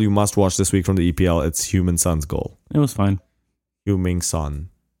 one goal you must watch this week from the EPL. It's Human Son's goal. It was fine. Huming Son.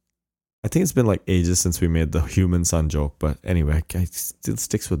 I think it's been like ages since we made the Human Son joke, but anyway, it still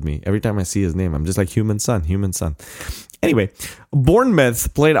sticks with me. Every time I see his name, I'm just like, Human Son, Human Son. Anyway,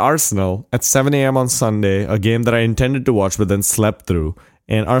 Bournemouth played Arsenal at 7 a.m. on Sunday, a game that I intended to watch but then slept through.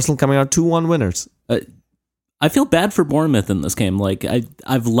 And Arsenal coming out 2-1 winners. I feel bad for Bournemouth in this game. Like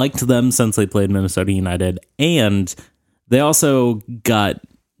I've liked them since they played Minnesota United, and they also got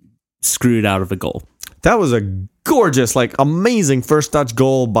screwed out of a goal. That was a gorgeous, like amazing first touch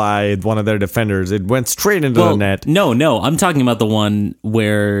goal by one of their defenders. It went straight into the net. No, I'm talking about the one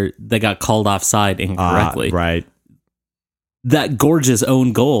where they got called offside incorrectly. Right. That gorgeous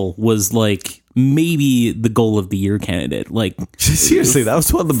own goal was like maybe the goal of the year candidate. Like seriously, that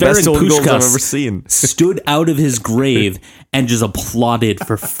was one of the best own goals I've ever seen. Stood out of his grave and just applauded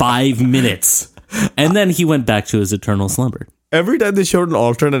for 5 minutes. And then he went back to his eternal slumber. Every time they showed an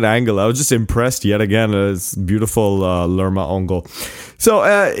alternate angle, I was just impressed yet again. It's beautiful Lerma own goal. So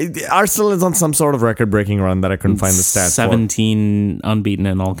Arsenal is on some sort of record-breaking run that I couldn't find the stats 17 unbeaten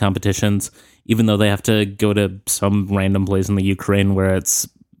in all competitions, even though they have to go to some random place in the Ukraine where it's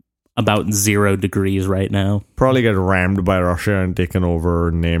about 0 degrees right now. Probably get rammed by Russia and taken over,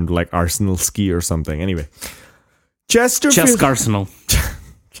 named like Arsenal Ski or something. Anyway. Chesterfield Arsenal.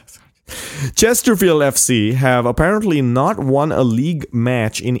 Chesterfield FC have apparently not won a league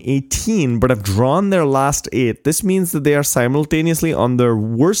match in 18, but have drawn their last 8. This means that they are simultaneously on their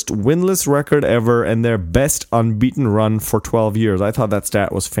worst winless record ever and their best unbeaten run for 12 years. I thought that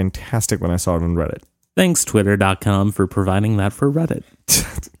stat was fantastic when I saw it on Reddit. Thanks, Twitter.com, for providing that for Reddit.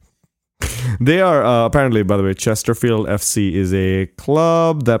 They are, apparently, by the way, Chesterfield FC is a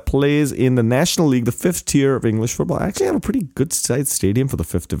club that plays in the National League, the 5th tier of English football. I actually have a pretty good sized stadium for the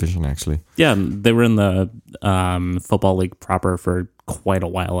 5th division, actually. Yeah, they were in the Football League proper for quite a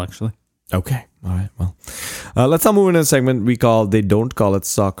while, actually. Okay. All right. Well, let's now move into a segment we call They Don't Call It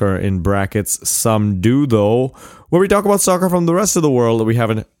Soccer, in brackets. Some do, though, where we talk about soccer from the rest of the world that we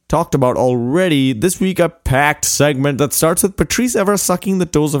haven't talked about already. This week, a packed segment that starts with Patrice Evra sucking the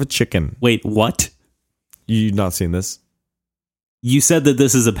toes of a chicken. Wait, what? You've not seen this? You said that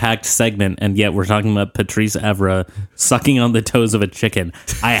this is a packed segment, and yet we're talking about Patrice Evra sucking on the toes of a chicken.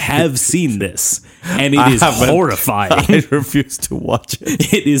 I have seen this, and it is horrifying. I refuse to watch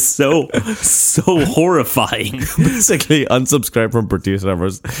it. It is so horrifying. Basically, unsubscribe from Patrice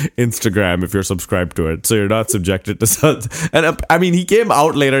Evra's Instagram if you're subscribed to it, so you're not subjected to such. And I mean, he came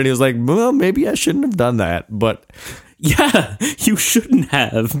out later and he was like, well, maybe I shouldn't have done that, but... Yeah, you shouldn't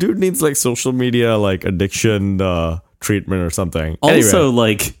have. Dude needs like social media, like addiction treatment or something. Also,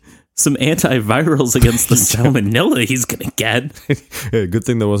 like some antivirals against the salmonella he's gonna get. Yeah, good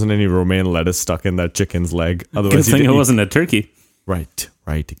thing there wasn't any romaine lettuce stuck in that chicken's leg. Otherwise, good thing it wasn't a turkey. Right,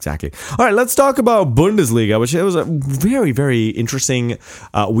 exactly. All right, let's talk about Bundesliga, which it was a very, very interesting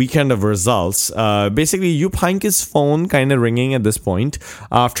weekend of results. Basically, Jupp Heynckes' phone kind of ringing at this point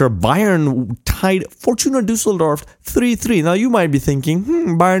after Bayern tied Fortuna Düsseldorf 3-3. Now, you might be thinking,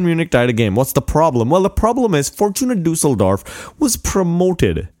 Bayern Munich tied a game. What's the problem? Well, the problem is Fortuna Düsseldorf was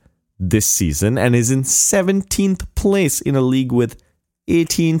promoted this season and is in 17th place in a league with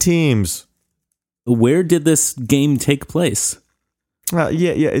 18 teams. Where did this game take place?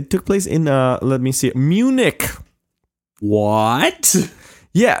 It took place in, let me see, Munich. What?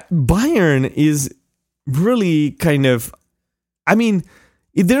 Yeah, Bayern is really kind of, I mean,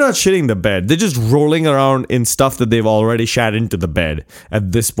 they're not shitting the bed. They're just rolling around in stuff that they've already shat into the bed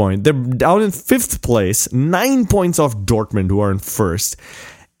at this point. They're down in 5th place, 9 points off Dortmund, who are in 1st.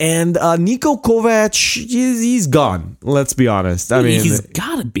 And Niko Kovac, he's gone, let's be honest. I mean, he's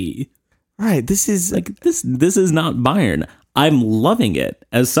gotta be. Right, this is like this is not Bayern. I'm loving it.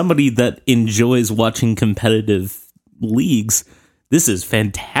 As somebody that enjoys watching competitive leagues, this is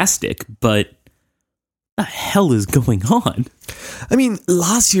fantastic, but what the hell is going on? I mean,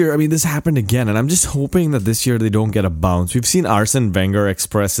 last year, this happened again, and I'm just hoping that this year they don't get a bounce. We've seen Arsene Wenger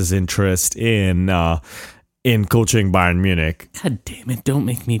express his interest in coaching Bayern Munich. God damn it, don't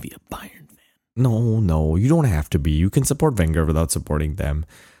make me be a Bayern fan. No, you don't have to be. You can support Wenger without supporting them.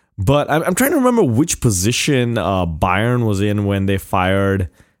 But I'm trying to remember which position Bayern was in when they fired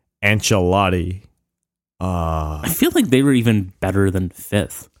Ancelotti. I feel like they were even better than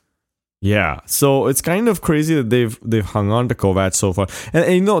 5th. Yeah, so it's kind of crazy that they've hung on to Kovac so far.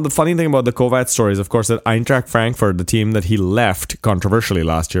 And you know, the funny thing about the Kovac story is, of course, that Eintracht Frankfurt, the team that he left controversially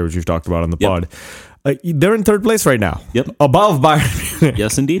last year, which we've talked about on the pod, they're in 3rd place right now. Yep. Above Bayern.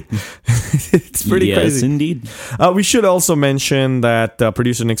 Yes, indeed. It's pretty crazy. Yes, indeed. We should also mention that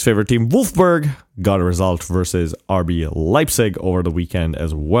producer Nick's favorite team, Wolfsburg, got a result versus RB Leipzig over the weekend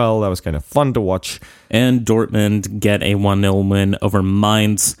as well. That was kind of fun to watch. And Dortmund get a 1-0 win over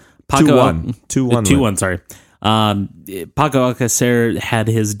Mainz. 2-1. 2-1. 2-1, sorry. Paco Alcacer had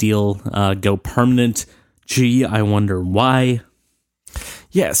his deal go permanent. Gee, I wonder why.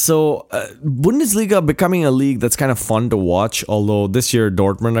 Yeah, so Bundesliga becoming a league that's kind of fun to watch, although this year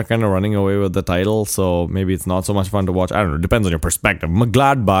Dortmund are kind of running away with the title, so maybe it's not so much fun to watch. I don't know, depends on your perspective.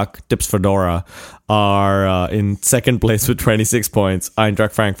 Gladbach, Tips Fedora, are in second place with 26 points.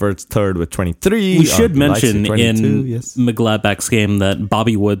 Eintracht Frankfurt's third with 23. We should mention in yes. Gladbach's game that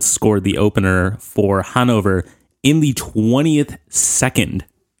Bobby Woods scored the opener for Hanover in the 20th second.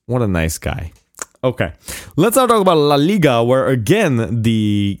 What a nice guy. Okay, let's now talk about La Liga, where again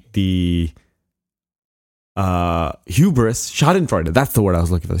the hubris, Schadenfreude, that's the word I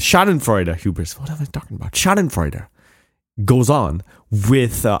was looking for. Schadenfreude, hubris. What am I talking about? Schadenfreude goes on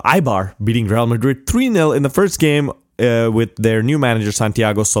with Eibar beating Real Madrid 3-0 in the first game with their new manager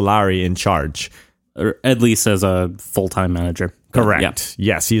Santiago Solari in charge. Or at least as a full-time manager. Correct.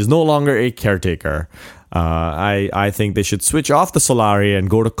 Yeah. Yes, he is no longer a caretaker. I think they should switch off the Solari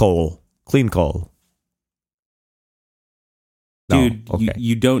and go to coal. Clean coal. Dude, no, okay.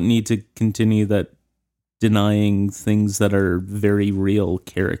 you don't need to continue that denying things that are very real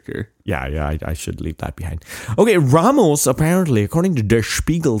character. Yeah, I should leave that behind. Okay, Ramos, apparently, according to Der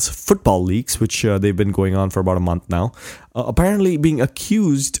Spiegel's football leaks, which they've been going on for about a month now, apparently being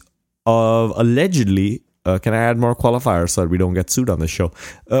accused of allegedly, can I add more qualifiers so that we don't get sued on this show,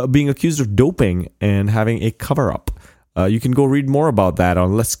 being accused of doping and having a cover-up. You can go read more about that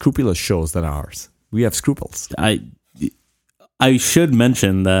on less scrupulous shows than ours. We have scruples. I should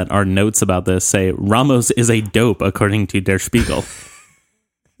mention that our notes about this say Ramos is a dope, according to Der Spiegel.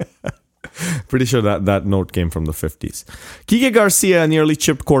 Pretty sure that note came from the 50s. Kike Garcia nearly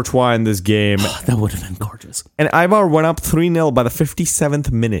chipped Courtois in this game. That would have been gorgeous. And Eibar went up 3-0 by the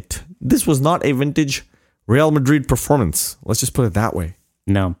 57th minute. This was not a vintage Real Madrid performance. Let's just put it that way.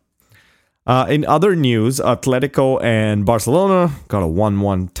 No. In other news, Atletico and Barcelona got a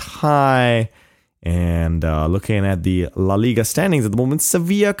 1-1 tie. And looking at the La Liga standings at the moment,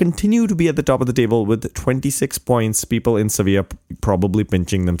 Sevilla continue to be at the top of the table with 26 points. People in Sevilla probably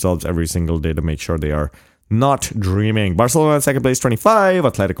pinching themselves every single day to make sure they are not dreaming. Barcelona in second place, 25.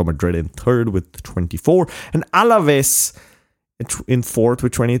 Atletico Madrid in third with 24. And Alaves in fourth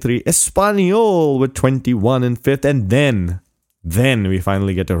with 23. Espanyol with 21 in fifth. And then we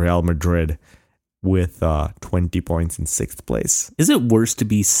finally get to Real Madrid with 20 points in sixth place. Is it worse to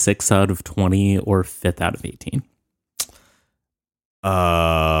be 6 out of 20 or 5th out of 18?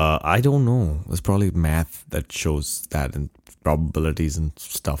 I don't know. There's probably math that shows that and probabilities and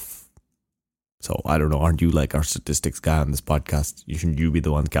stuff. So I don't know. Aren't you like our statistics guy on this podcast? Shouldn't you be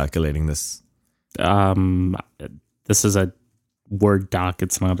the one calculating this? This is a Word doc.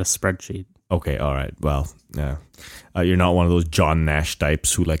 It's not a spreadsheet. Okay, all right. Well, yeah. You're not one of those John Nash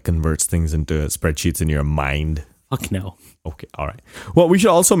types who like converts things into spreadsheets in your mind. Fuck no. Okay, all right. Well, we should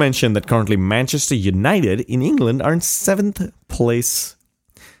also mention that currently Manchester United in England are in 7th place.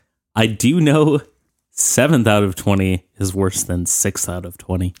 I do know 7th out of 20 is worse than 6th out of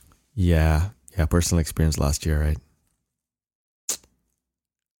 20. Yeah, personal experience last year, right?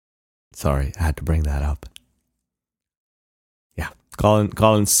 Sorry, I had to bring that up.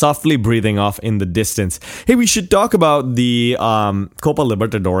 Colin softly breathing off in the distance. Hey, we should talk about the Copa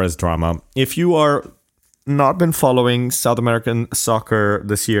Libertadores drama. If you are not been following South American soccer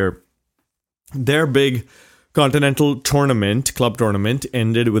this year, their big continental tournament, club tournament,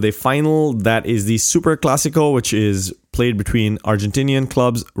 ended with a final that is the Super Clásico, which is played between Argentinian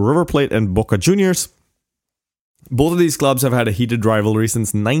clubs River Plate and Boca Juniors. Both of these clubs have had a heated rivalry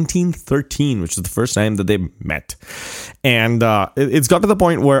since 1913, which is the first time that they met. And it's got to the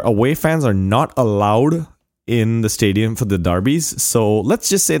point where away fans are not allowed in the stadium for the derbies. So let's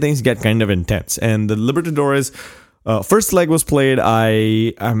just say things get kind of intense. And the Libertadores first leg was played.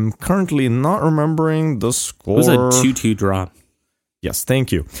 I am currently not remembering the score. It was a 2-2 draw. Yes,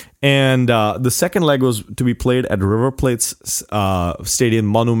 thank you. And the second leg was to be played at River Plate's Stadium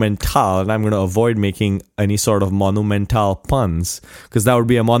Monumental, and I'm going to avoid making any sort of monumental puns, because that would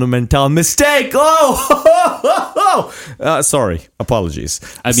be a monumental mistake! Sorry, apologies.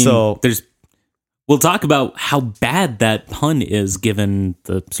 I mean, we'll talk about how bad that pun is given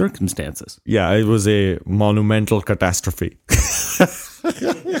the circumstances. Yeah, it was a monumental catastrophe.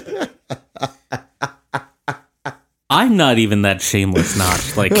 I'm not even that shameless,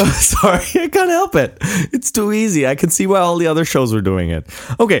 not like. Sorry, I can't help it. It's too easy. I can see why all the other shows were doing it.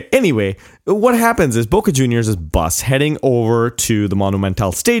 Okay, anyway, what happens is Boca Juniors' bus heading over to the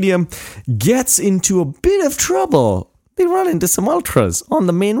Monumental Stadium gets into a bit of trouble. They run into some ultras on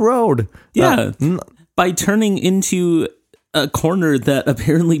the main road. Yeah, by turning into a corner that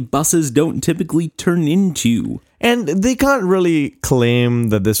apparently buses don't typically turn into. And they can't really claim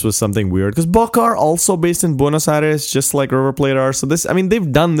that this was something weird because Boca are also based in Buenos Aires, just like River Plate are. So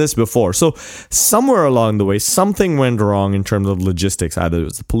they've done this before. So somewhere along the way, something went wrong in terms of logistics. Either it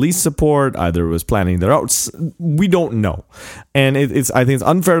was the police support, either it was planning their routes. We don't know. And I think it's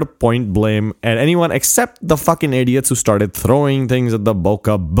unfair to point blame at anyone except the fucking idiots who started throwing things at the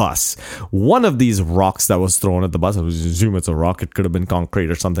Boca bus. One of these rocks that was thrown at the bus, I would assume it's a rock, it could have been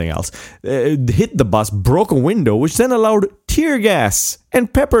concrete or something else, it hit the bus, broke a window, which then allowed tear gas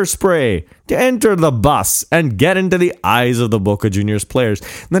and pepper spray to enter the bus and get into the eyes of the Boca Juniors players.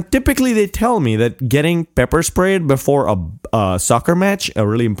 Now, typically they tell me that getting pepper sprayed before a soccer match, a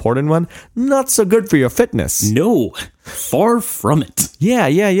really important one, not so good for your fitness. No, far from it.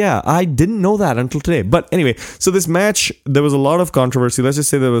 Yeah. I didn't know that until today. But anyway, so this match, there was a lot of controversy. Let's just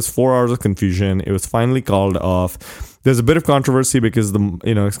say there was 4 hours of confusion. It was finally called off. There's a bit of controversy because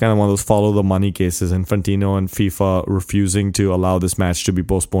it's kind of one of those follow the money cases. Infantino and FIFA refusing to allow this match to be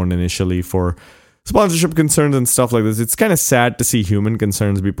postponed initially for sponsorship concerns and stuff like this. It's kind of sad to see human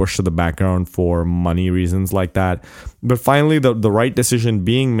concerns be pushed to the background for money reasons like that. But finally, the right decision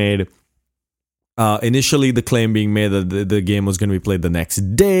being made. Initially, the claim being made that the game was going to be played the next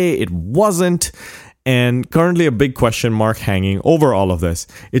day. It wasn't. And currently a big question mark hanging over all of this.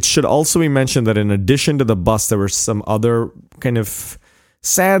 It should also be mentioned that in addition to the bus, there were some other kind of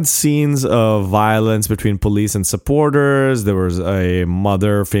sad scenes of violence between police and supporters. There was a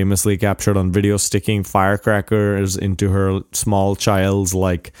mother famously captured on video sticking firecrackers into her small child's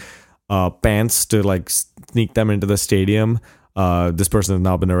pants to sneak them into the stadium. This person has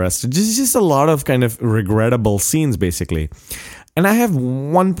now been arrested. Just a lot of kind of regrettable scenes, basically. And I have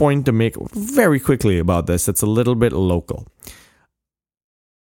one point to make very quickly about this that's a little bit local.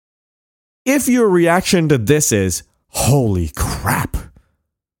 If your reaction to this is, holy crap,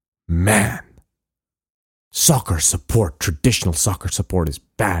 man, traditional soccer support is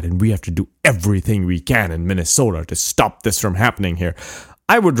bad, and we have to do everything we can in Minnesota to stop this from happening here,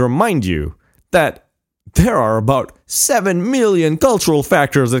 I would remind you that there are about 7 million cultural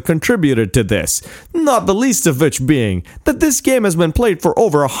factors that contributed to this, not the least of which being that this game has been played for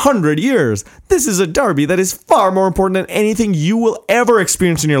over 100 years. This is a derby that is far more important than anything you will ever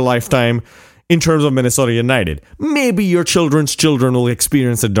experience in your lifetime in terms of Minnesota United. Maybe your children's children will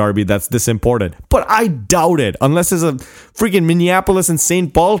experience a derby that's this important, but I doubt it, unless there's a freaking Minneapolis and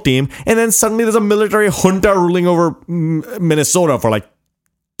St. Paul team, and then suddenly there's a military junta ruling over Minnesota for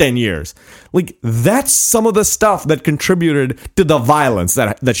 10 years. That's some of the stuff that contributed to the violence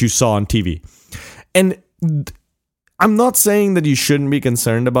that you saw on TV. And I'm not saying that you shouldn't be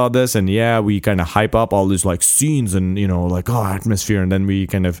concerned about this. And yeah, we kind of hype up all these scenes and, atmosphere. And then we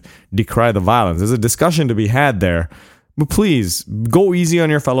kind of decry the violence. There's a discussion to be had there. But please, go easy on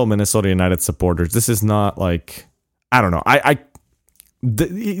your fellow Minnesota United supporters. This is not I don't know.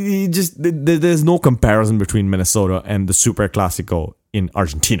 There's no comparison between Minnesota and the Super Clasico in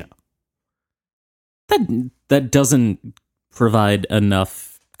Argentina. That doesn't provide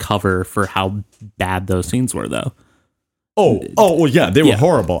enough cover for how bad those scenes were, though. Well, yeah, they were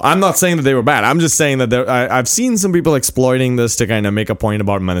horrible. I'm not saying that they were bad. I'm just saying that I've seen some people exploiting this to kind of make a point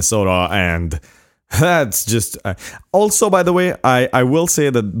about Minnesota, and that's just... also, by the way, I will say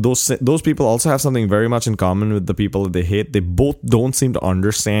that those people also have something very much in common with the people that they hate. They both don't seem to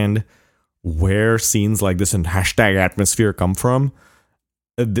understand where scenes like this and hashtag atmosphere come from.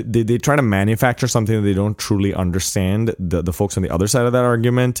 They try to manufacture something that they don't truly understand, the folks on the other side of that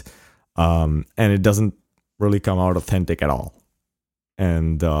argument, and it doesn't really come out authentic at all.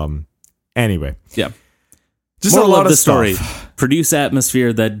 And anyway, yeah, just more a lot of the stuff. story. Produce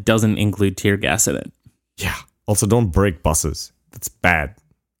atmosphere that doesn't include tear gas in it. Yeah. Also, don't break buses. That's bad.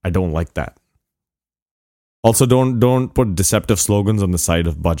 I don't like that. Also, don't put deceptive slogans on the side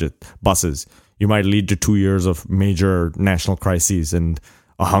of buses. You might lead to 2 years of major national crises and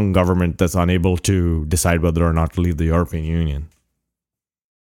a hung government that's unable to decide whether or not to leave the European Union.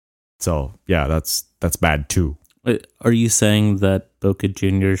 So, yeah, that's bad too. Are you saying that Boca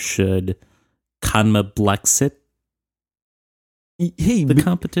Juniors should Blexit the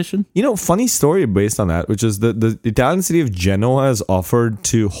competition? Funny story based on that, which is the Italian city of Genoa has offered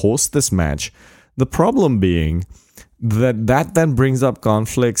to host this match. The problem being that then brings up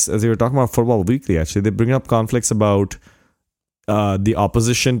conflicts, as you were talking about Football Weekly, actually. They bring up conflicts about the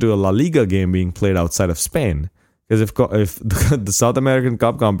opposition to a La Liga game being played outside of Spain. Because if the South American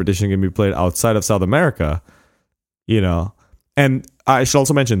Cup competition can be played outside of South America, and I should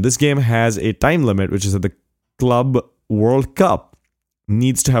also mention, this game has a time limit, which is that the Club World Cup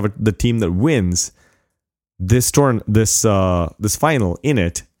needs to have the team that wins this final in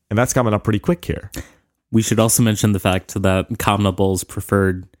it, and that's coming up pretty quick here. We should also mention the fact that CONMEBOL's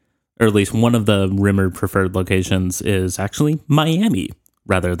preferred, or at least one of the rumored preferred locations, is actually Miami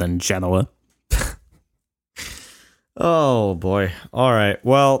rather than Genoa. Oh boy. All right.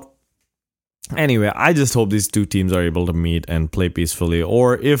 Well, anyway, I just hope these two teams are able to meet and play peacefully.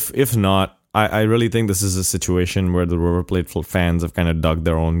 Or if not, I really think this is a situation where the River Plate fans have kind of dug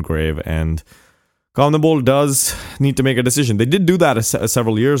their own grave, and CONMEBOL does need to make a decision. They did do that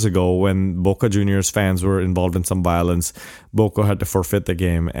several years ago when Boca Juniors fans were involved in some violence. Boca had to forfeit the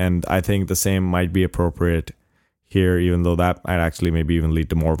game, and I think the same might be appropriate here, even though that might actually maybe even lead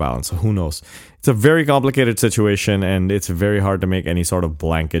to more violence. So who knows? It's a very complicated situation, and it's very hard to make any sort of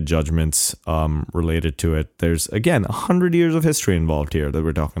blanket judgments related to it. There's, again, 100 years of history involved here that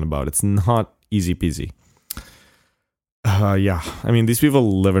we're talking about. It's not easy peasy. Yeah, I mean, these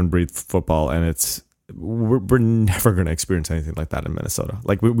people live and breathe football, and we're never going to experience anything like that in Minnesota.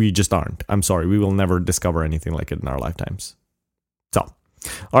 Like, we just aren't. I'm sorry. We will never discover anything like it in our lifetimes. So,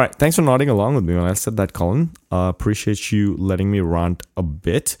 all right. Thanks for nodding along with me when I said that, Colin. Appreciate you letting me rant a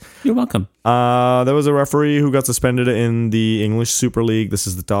bit. You're welcome. There was a referee who got suspended in the English Super League. This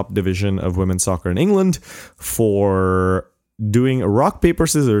is the top division of women's soccer in England, for doing rock, paper,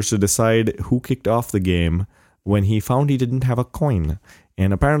 scissors to decide who kicked off the game when he found he didn't have a coin,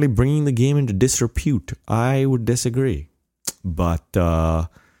 and apparently bringing the game into disrepute. I would disagree, but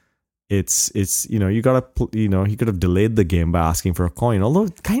it's you gotta he could have delayed the game by asking for a coin. Although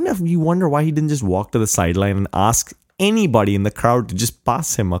kind of you wonder why he didn't just walk to the sideline and ask anybody in the crowd to just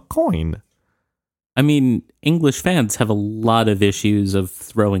pass him a coin. I mean, English fans have a lot of issues of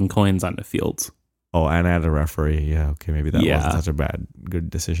throwing coins on the fields. Oh, and add a referee. Yeah, okay, maybe that wasn't such a good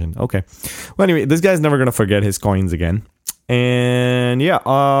decision. Okay. Well, anyway, this guy's never going to forget his coins again. And yeah,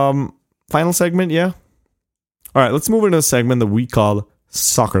 final segment, yeah. All right, let's move into a segment that we call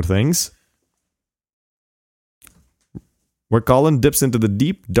Soccer Things, where Colin dips into the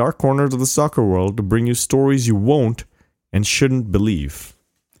deep, dark corners of the soccer world to bring you stories you won't and shouldn't believe.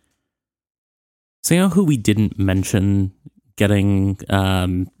 So you know who we didn't mention getting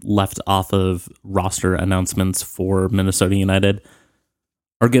left off of roster announcements for Minnesota United?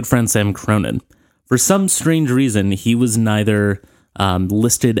 Our good friend Sam Cronin. For some strange reason, he was neither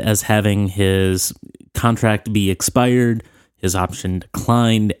listed as having his contract be expired, his option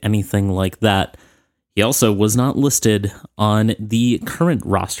declined, anything like that. He also was not listed on the current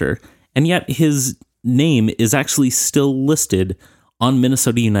roster, and yet his name is actually still listed on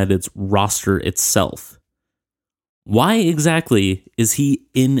Minnesota United's roster itself. Why exactly is he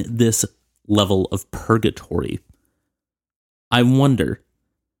in this level of purgatory? I wonder.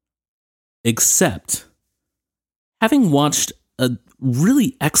 Except, having watched a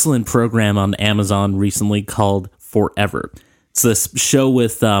really excellent program on Amazon recently called Forever. It's this show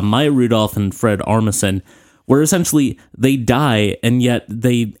with Maya Rudolph and Fred Armisen, where essentially they die and yet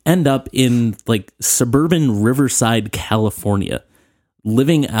they end up in like suburban Riverside, California,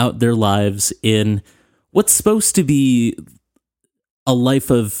 living out their lives in what's supposed to be a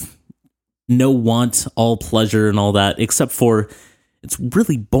life of no want, all pleasure and all that, except for it's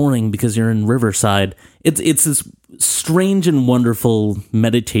really boring because you're in Riverside. It's this strange and wonderful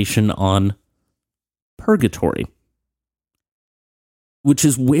meditation on purgatory, which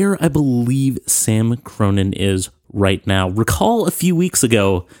is where I believe Sam Cronin is right now. Recall a few weeks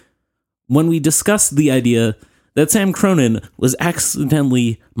ago when we discussed the idea that Sam Cronin was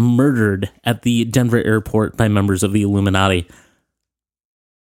accidentally murdered at the Denver airport by members of the Illuminati.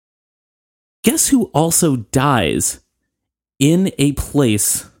 Guess who also dies in a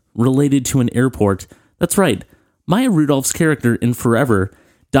place related to an airport? That's right, Maya Rudolph's character in Forever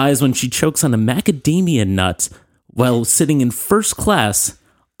dies when she chokes on a macadamia nut while sitting in first class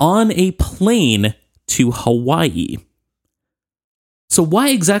on a plane to Hawaii. So why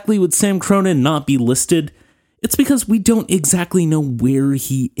exactly would Sam Cronin not be listed? It's because we don't exactly know where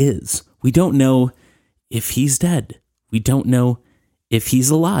he is. We don't know if he's dead. We don't know if he's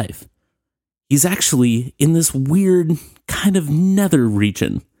alive. He's actually in this weird kind of nether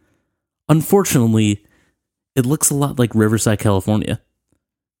region. Unfortunately, it looks a lot like Riverside, California.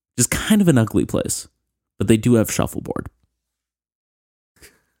 Just kind of an ugly place. But they do have shuffleboard.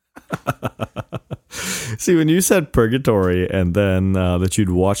 See, when you said purgatory and then that you'd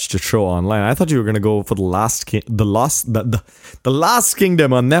watched a show online, I thought you were going to go for the Last Kingdom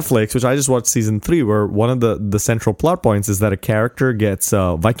on Netflix, which I just watched season 3, where one of the central plot points is that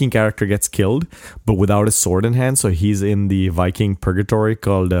a Viking character gets killed, but without his sword in hand. So he's in the Viking purgatory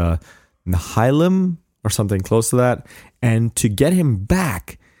called Nihilum or something close to that. And to get him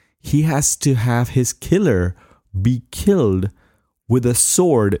back, he has to have his killer be killed with a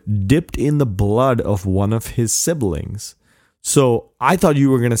sword dipped in the blood of one of his siblings. So I thought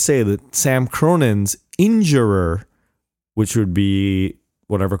you were going to say that Sam Cronin's injurer, which would be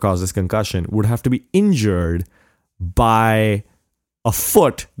whatever caused this concussion, would have to be injured by a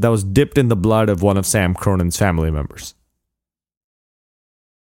foot that was dipped in the blood of one of Sam Cronin's family members.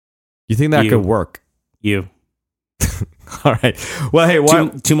 You think that could work? You. All right. Well, hey,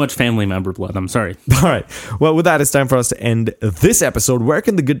 too much family member blood. I'm sorry. All right. Well, with that, it's time for us to end this episode. Where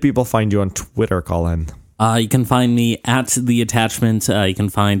can the good people find you on Twitter, Colin? You can find me at The Attachment. You can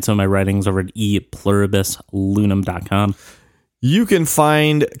find some of my writings over at epluribuslunum.com. You can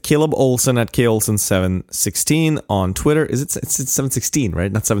find Caleb Olson at kolson716 on Twitter. It's 716,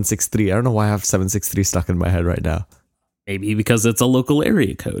 right? Not 763. I don't know why I have 763 stuck in my head right now. Maybe because it's a local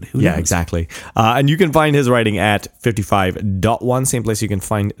area code. Who knows? Exactly. And you can find his writing at 55.1, same place you can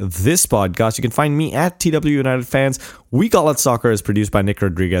find this podcast. You can find me at TW United Fans. We Call It Soccer is produced by Nick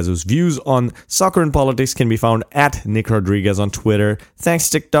Rodriguez, whose views on soccer and politics can be found at Nick Rodriguez on Twitter. Thanks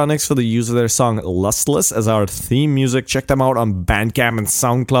Tectonics for the use of their song Lustless as our theme music. Check them out on Bandcamp and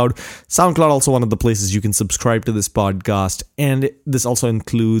SoundCloud. SoundCloud also one of the places you can subscribe to this podcast. And this also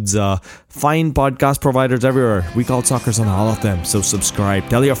includes fine podcast providers everywhere. We Call It Soccer's on all of them, so subscribe.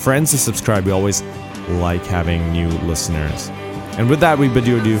 Tell your friends to subscribe. We always like having new listeners. And with that, we bid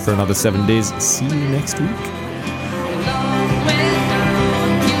you adieu for another 7 days. See you next week.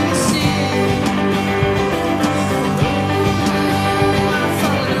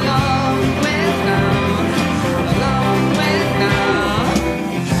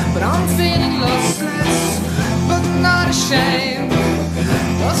 Ashamed,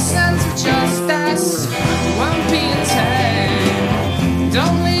 no sense of justice.